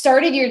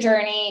started your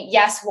journey,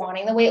 yes,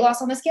 wanting the weight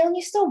loss on the scale, and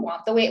you still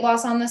want the weight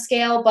loss on the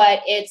scale,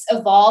 but it's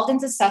evolved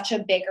into such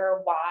a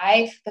bigger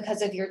why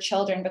because of your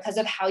children, because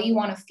of how you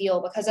want to feel,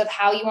 because of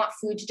how you want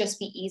food to just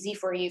be easy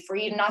for you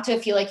not to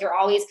feel like you're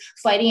always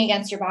fighting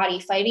against your body,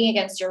 fighting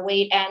against your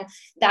weight. And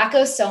that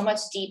goes so much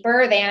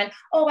deeper than,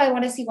 oh, I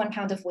want to see 1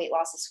 pound of weight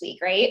loss this week,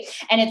 right?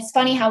 And it's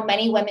funny how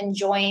many women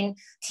join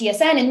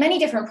TSN in many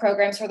different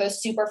programs for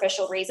those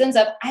superficial reasons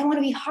of, I want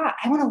to be hot,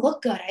 I want to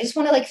look good, I just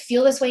want to like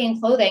feel this way in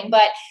clothing.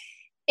 But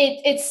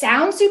it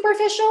sounds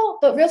superficial,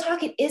 but real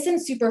talk, it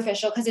isn't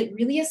superficial because it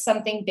really is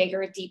something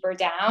bigger, deeper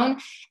down.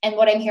 And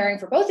what I'm hearing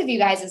for both of you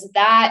guys is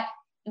that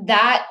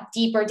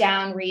deeper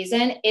down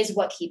reason is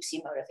what keeps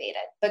you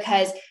motivated,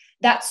 because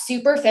that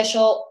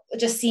superficial,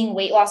 just seeing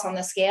weight loss on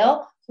the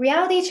scale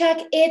reality check,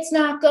 it's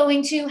not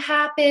going to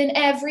happen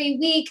every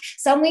week.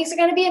 Some weeks are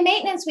going to be a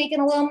maintenance week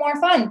and a little more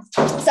fun.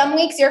 Some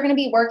weeks you're going to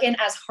be working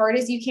as hard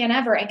as you can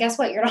ever. And guess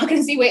what? You're not going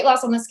to see weight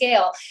loss on the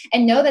scale.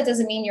 And no, that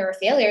doesn't mean you're a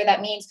failure.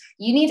 That means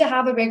you need to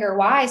have a bigger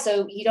why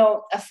so you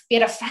don't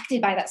get affected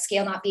by that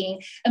scale not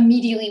being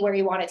immediately where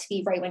you want it to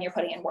be right when you're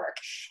putting in work.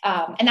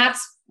 And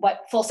that's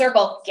what full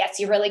circle gets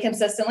you really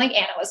consistent, like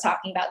Anna was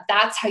talking about.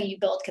 That's how you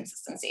build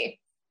consistency.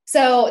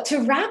 So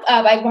to wrap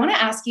up, I want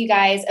to ask you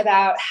guys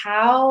about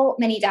how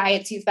many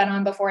diets you've been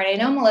on before. And I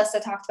know Melissa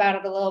talked about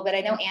it a little bit.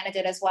 I know Anna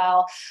did as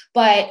well.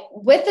 But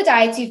with the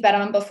diets you've been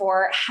on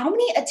before, how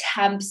many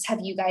attempts have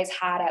you guys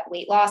had at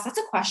weight loss? That's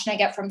a question I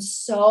get from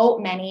so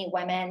many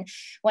women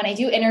when I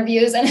do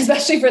interviews. And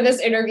especially for this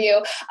interview,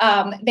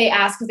 they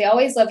ask, because they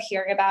always love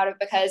hearing about it,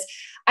 because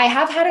I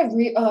have had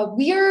a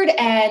weird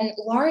and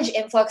large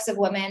influx of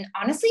women,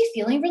 honestly,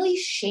 feeling really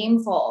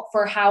shameful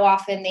for how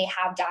often they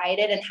have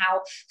dieted and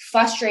how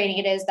frustrating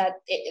it is that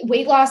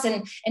weight loss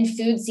and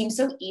food seems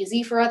so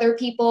easy for other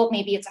people.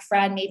 Maybe it's a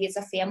friend, maybe it's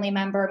a family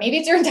member, maybe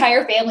it's your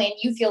entire family, and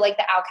you feel like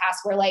the outcast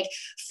where like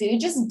food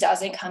just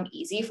doesn't come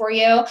easy for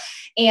you.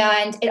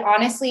 And it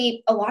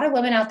honestly, a lot of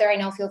women out there I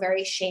know feel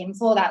very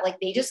shameful that like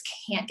they just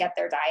can't get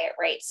their diet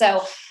right.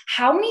 So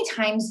how many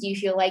times do you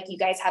feel like you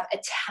guys have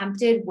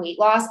attempted weight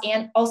loss?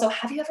 And also,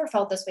 have you ever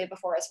felt this way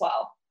before as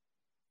well?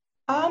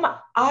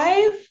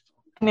 I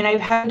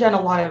haven't done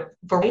a lot of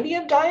variety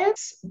of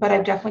diets, but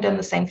I've definitely done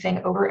the same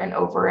thing over and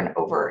over and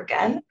over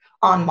again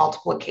on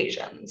multiple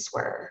occasions,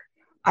 where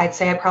I'd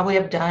say I probably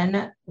have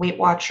done Weight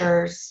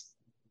Watchers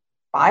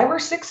 5 or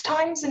 6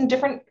 times in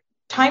different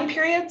time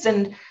periods.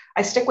 And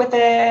I stick with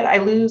it. I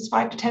lose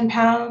 5 to 10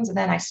 pounds and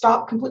then I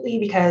stop completely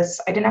because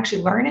I didn't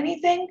actually learn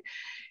anything.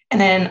 And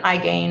then I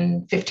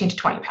gain 15 to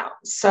 20 pounds.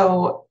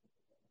 So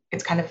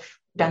it's kind of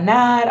done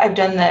that. I've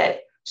done the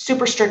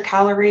super strict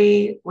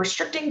calorie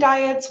restricting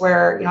diets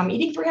where, I'm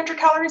eating 300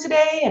 calories a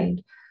day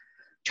and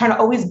trying to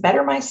always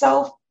better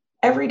myself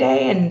every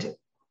day, and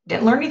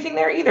didn't learn anything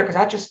there either, because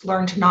I just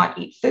learned to not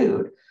eat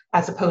food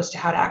as opposed to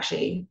how to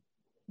actually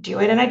do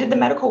it. And I did the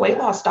medical weight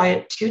loss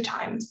diet 2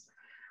 times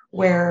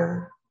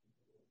where,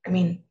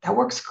 that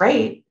works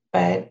great,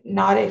 but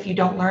not if you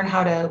don't learn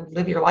how to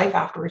live your life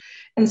afterwards.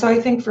 And so I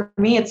think for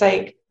me, it's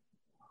like,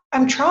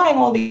 I'm trying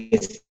all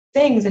these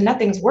things and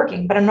nothing's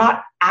working, but I'm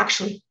not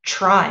actually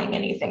trying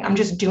anything. I'm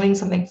just doing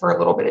something for a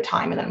little bit of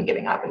time and then I'm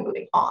giving up and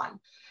moving on.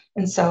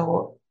 And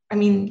so,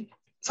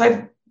 so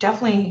I've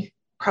definitely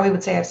probably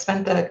would say I've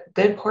spent the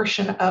good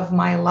portion of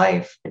my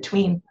life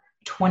between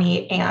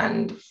 20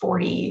 and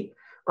 40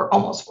 or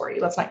almost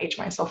 40. Let's not age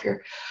myself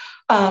here.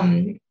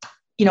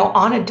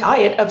 On a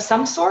diet of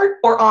some sort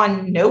or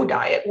on no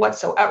diet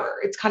whatsoever.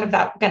 It's kind of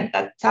that, again,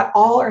 that's that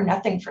all or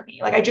nothing for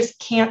me. Like, I just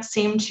can't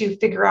seem to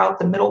figure out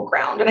the middle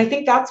ground. And I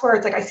think that's where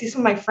it's like, I see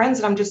some of my friends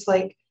and I'm just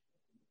like,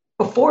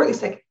 before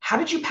it's like, how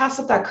did you pass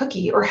up that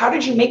cookie? Or how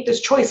did you make this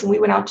choice when we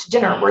went out to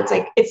dinner? Where it's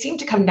like, it seemed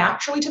to come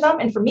naturally to them.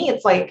 And for me,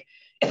 it's like,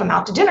 if I'm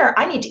out to dinner,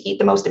 I need to eat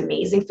the most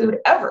amazing food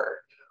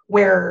ever,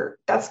 where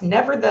that's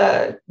never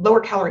the lower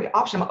calorie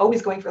option. I'm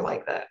always going for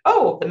like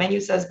the menu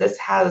says this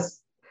has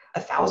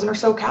 1,000 or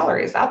so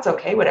calories. That's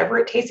okay. Whatever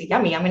it tastes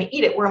yummy, I'm going to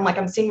eat it. Where I'm like,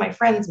 I'm seeing my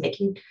friends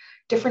making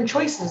different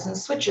choices and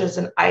switches.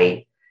 And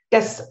I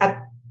guess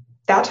at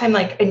that time,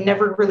 like, it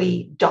never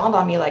really dawned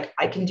on me, like,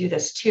 I can do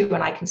this too.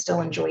 And I can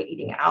still enjoy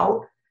eating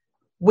out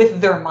with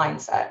their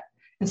mindset.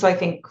 And so I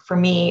think for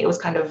me, it was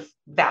kind of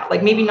that,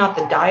 like, maybe not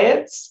the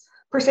diets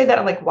per se that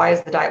I'm like, why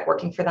is the diet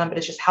working for them? But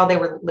it's just how they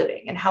were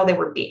living and how they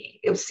were being.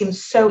 It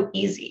seems so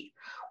easy.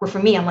 Where for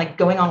me, I'm like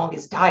going on all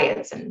these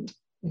diets and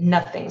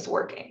nothing's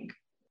working.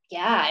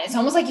 Yeah. And it's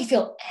almost like you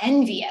feel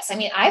envious.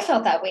 I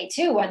felt that way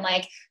too, when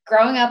like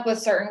growing up with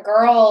certain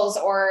girls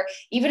or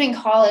even in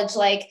college,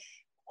 like,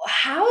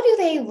 how do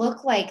they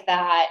look like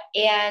that?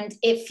 And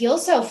it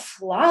feels so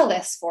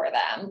flawless for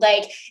them.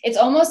 Like, it's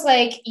almost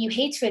like you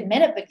hate to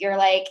admit it, but you're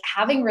like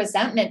having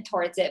resentment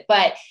towards it.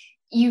 But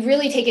you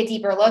really take a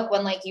deeper look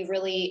when like you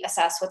really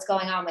assess what's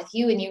going on with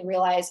you and you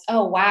realize,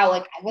 oh, wow,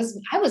 like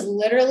I was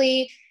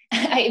literally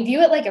I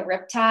view it like a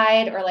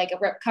riptide or like a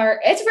ripcart.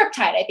 It's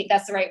riptide. I think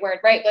that's the right word,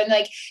 right? When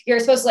like you're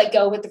supposed to like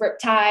go with the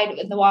riptide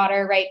in the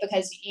water, right?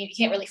 Because you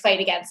can't really fight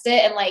against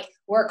it. And like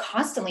we're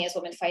constantly as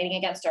women fighting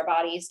against our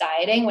bodies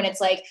dieting when it's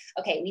like,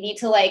 okay, we need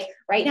to like,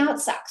 right now it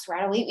sucks.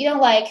 Right? We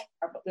don't like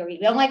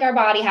our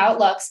body, how it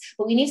looks,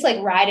 but we need to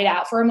like ride it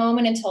out for a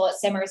moment until it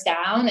simmers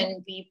down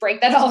and we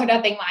break that all or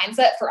nothing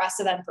mindset for us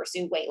to then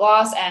pursue weight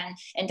loss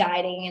and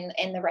dieting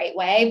in the right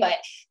way. But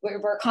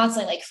we're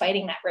constantly like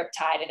fighting that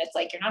riptide, and it's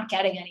like, you're not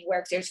getting anywhere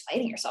because you're just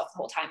fighting yourself the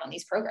whole time on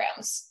these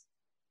programs.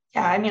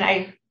 Yeah.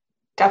 I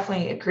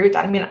definitely agree with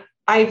that.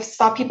 I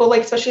saw people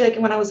like, especially like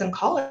when I was in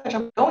college,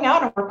 I'm going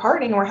out and we're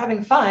partying and we're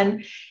having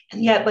fun.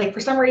 And yet like,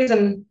 for some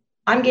reason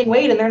I'm gaining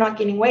weight and they're not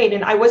gaining weight.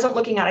 And I wasn't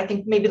looking at, I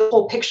think maybe the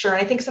whole picture. And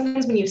I think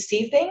sometimes when you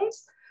see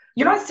things,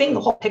 you're not seeing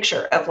the whole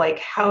picture of like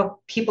how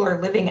people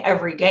are living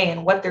every day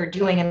and what they're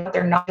doing and what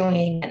they're not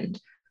doing. And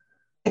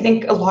I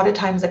think a lot of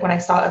times, like when I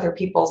saw other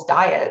people's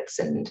diets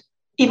and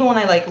even when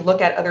I like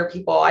look at other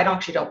people, I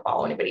don't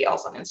follow anybody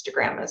else on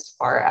Instagram as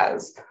far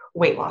as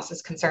weight loss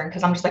is concerned,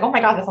 because I'm just like, oh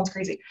my God, that sounds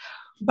crazy.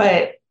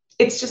 But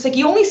it's just like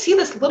you only see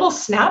this little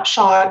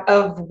snapshot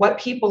of what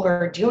people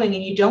are doing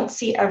and you don't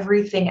see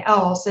everything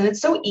else. And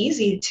it's so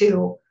easy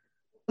to,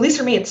 at least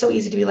for me, it's so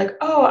easy to be like,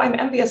 oh, I'm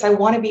envious. I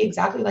want to be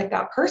exactly like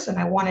that person.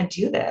 I want to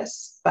do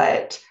this,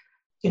 but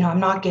I'm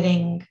not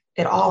getting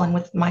it all. And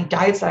with my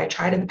diets that I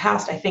tried in the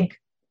past, I think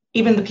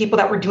even the people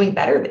that were doing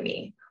better than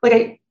me,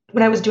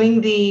 when I was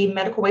doing the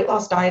medical weight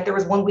loss diet, there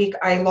was one week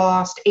I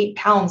lost 8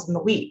 pounds in the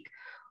week,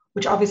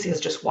 which obviously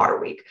is just water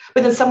week.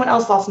 But then someone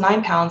else lost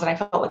 9 pounds and I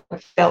felt like a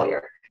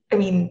failure. I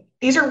mean,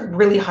 these are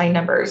really high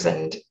numbers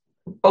and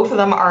both of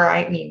them are,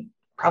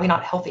 probably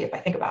not healthy if I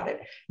think about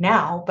it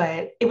now,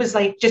 but it was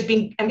like just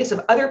being envious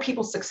of other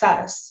people's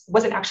success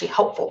wasn't actually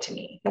helpful to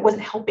me. It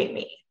wasn't helping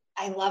me.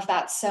 I love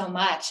that so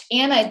much.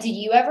 Anna, did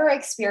you ever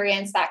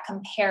experience that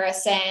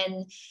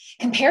comparisonitis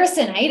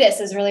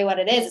is really what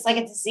it is. It's like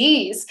a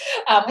disease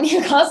when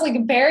you're constantly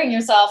comparing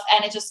yourself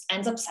and it just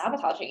ends up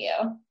sabotaging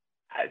you.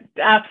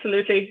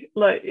 Absolutely.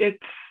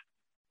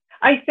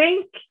 I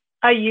think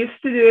I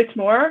used to do it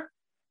more,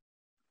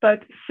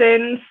 but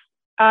since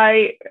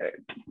I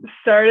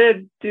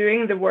started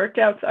doing the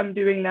workouts I'm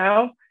doing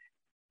now,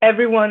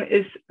 everyone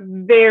is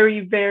very,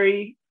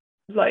 very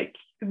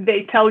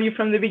they tell you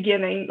from the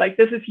beginning, like,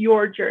 this is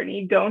your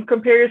journey. Don't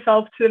compare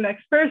yourself to the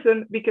next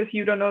person because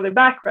you don't know their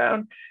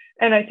background.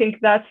 And I think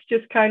that's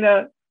just kind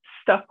of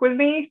stuck with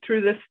me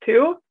through this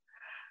too.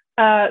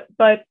 But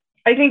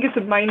I think it's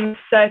a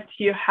mindset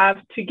you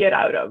have to get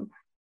out of,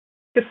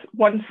 because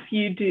once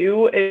you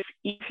do, it's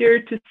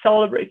easier to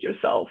celebrate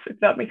yourself, if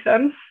that makes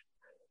sense.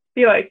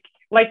 Be like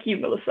you,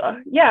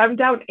 Melissa. Yeah, I'm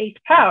down 8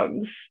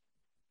 pounds.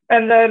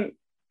 And then,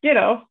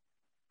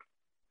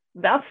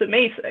 that's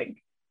amazing.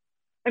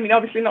 I mean,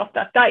 obviously not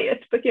that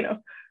diet, but,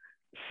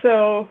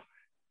 so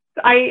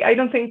I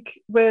don't think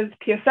with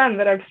TSN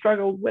that I've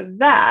struggled with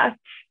that,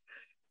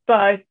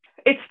 but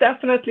it's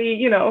definitely,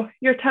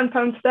 you're 10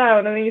 pounds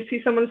down and then you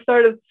see someone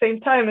start at the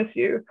same time as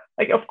you.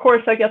 Like, of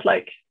course I get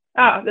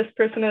this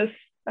person is,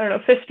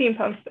 15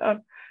 pounds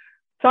down.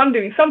 So I'm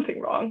doing something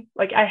wrong.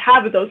 Like, I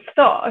have those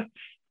thoughts,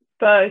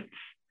 but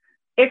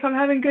if I'm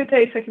having good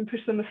days, I can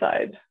push them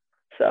aside.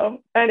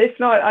 So, and if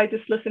not, I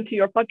just listen to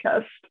your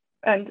podcast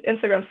and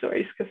Instagram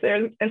stories because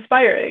they're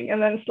inspiring.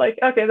 And then it's like,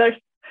 okay,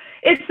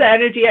 it's the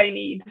energy I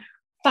need.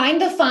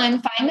 Find the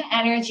fun, find the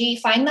energy,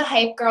 find the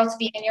hype girl to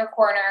be in your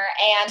corner,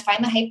 and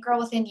find the hype girl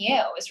within you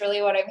is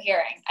really what I'm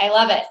hearing. I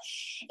love it.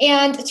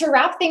 And to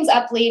wrap things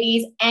up,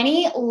 ladies,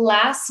 any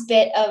last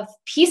bit of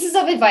pieces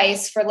of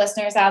advice for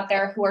listeners out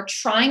there who are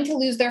trying to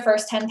lose their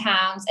first 10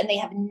 pounds and they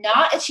have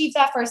not achieved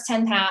that first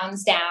 10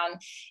 pounds down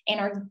and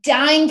are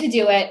dying to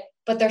do it,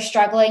 but they're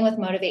struggling with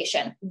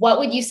motivation? What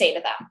would you say to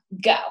them?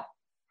 Go.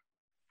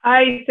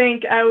 I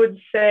think I would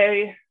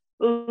say,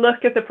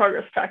 look at the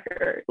progress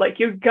tracker. Like,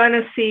 you're going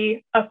to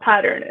see a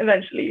pattern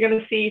eventually. You're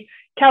going to see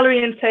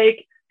calorie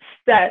intake,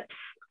 steps,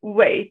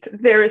 weight.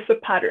 There is a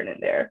pattern in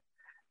there.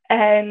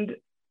 And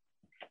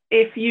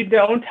if you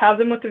don't have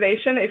the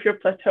motivation, if you're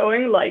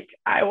plateauing like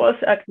I was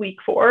at week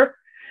 4,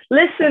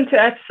 listen to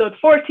episode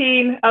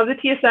 14 of the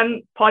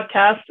TSN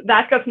podcast.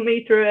 That got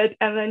me through it.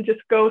 And then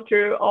just go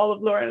through all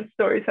of Lauren's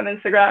stories on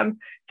Instagram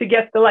to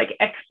get the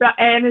extra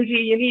energy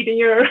you need in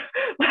your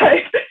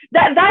life.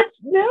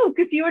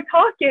 Because you were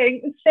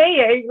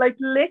saying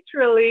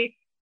literally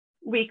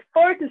week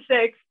 4 to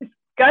 6 is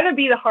gonna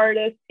be the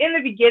hardest. In the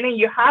beginning,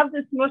 you have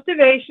this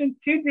motivation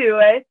to do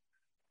it,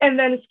 and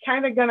then it's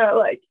kind of gonna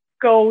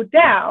go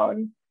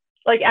down.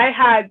 I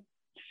had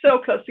so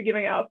close to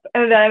giving up,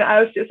 and then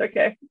I was just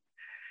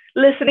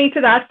listening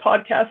to that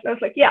podcast, and I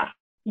was like, yeah,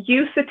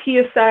 use the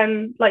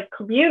TSN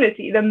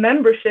community, the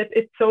membership.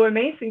 It's so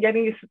amazing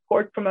getting the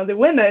support from other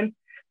women.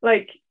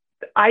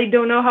 I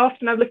don't know how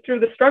often I've looked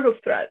through the struggles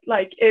thread.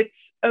 It's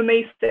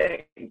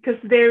amazing because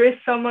there is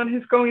someone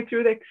who's going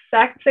through the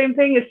exact same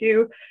thing as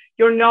you.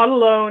 You're not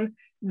alone.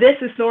 This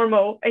is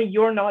normal and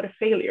you're not a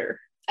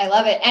failure. I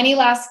love it. Any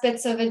last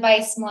bits of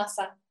advice,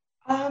 Melissa?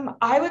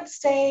 I would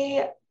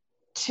say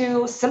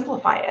to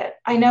simplify it.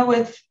 I know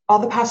with all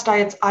the past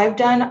diets I've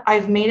done,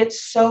 I've made it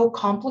so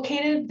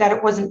complicated that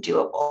it wasn't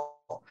doable.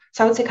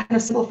 So I would say kind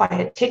of simplify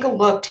it. Take a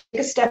look,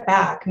 take a step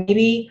back.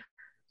 Maybe,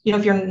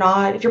 if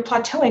you're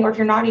plateauing, or if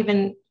you're not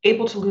even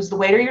able to lose the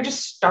weight, or you're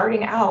just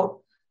starting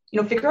out,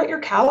 figure out your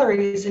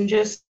calories and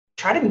just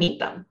try to meet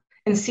them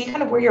and see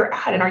kind of where you're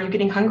at. And are you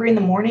getting hungry in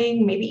the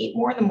morning? Maybe eat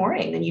more in the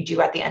morning than you do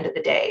at the end of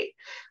the day.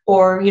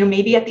 Or,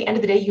 maybe at the end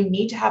of the day, you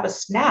need to have a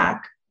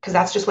snack because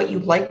that's just what you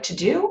like to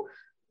do.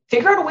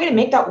 Figure out a way to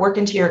make that work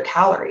into your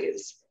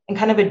calories and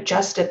kind of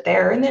adjust it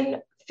there. And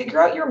then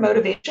figure out your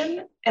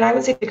motivation. And I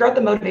would say figure out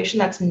the motivation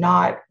that's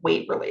not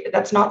weight related,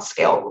 that's not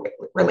scale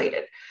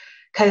related.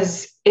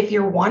 Because if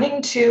you're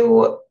wanting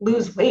to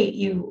lose weight,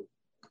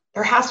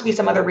 there has to be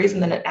some other reason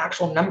than an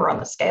actual number on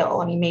the scale.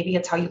 I mean, maybe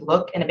it's how you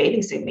look in a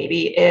bathing suit.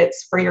 Maybe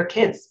it's for your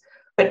kids,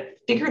 but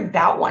figure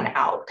that one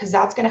out because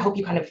that's going to help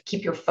you kind of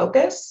keep your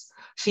focus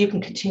so you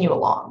can continue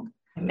along.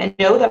 and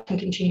know that I can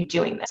continue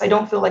doing this. I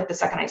don't feel like the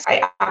second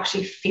I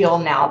actually feel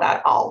now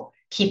that I'll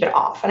keep it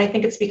off. And I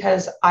think it's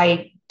because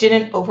I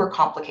didn't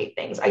overcomplicate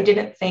things. I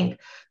didn't think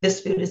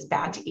this food is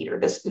bad to eat or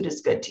this food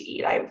is good to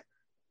eat. I've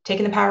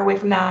taken the power away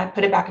from that,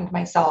 put it back into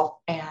myself.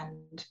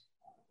 And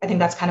I think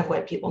that's kind of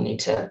what people need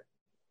to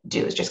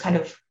do, is just kind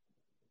of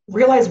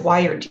realize why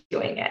you're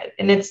doing it.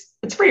 And it's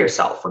for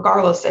yourself,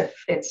 regardless if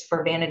it's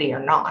for vanity or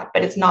not,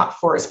 but it's not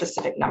for a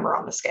specific number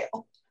on the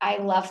scale. I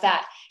love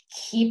that.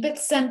 Keep it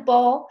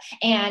simple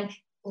and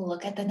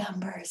look at the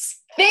numbers.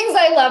 Things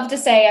I love to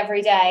say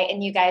every day.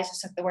 And you guys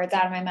just took the words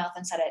out of my mouth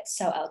and said it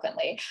so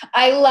eloquently.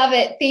 I love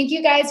it. Thank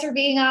you guys for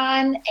being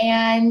on.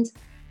 And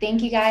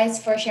thank you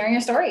guys for sharing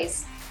your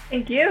stories.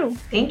 Thank you.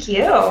 Thank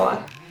you.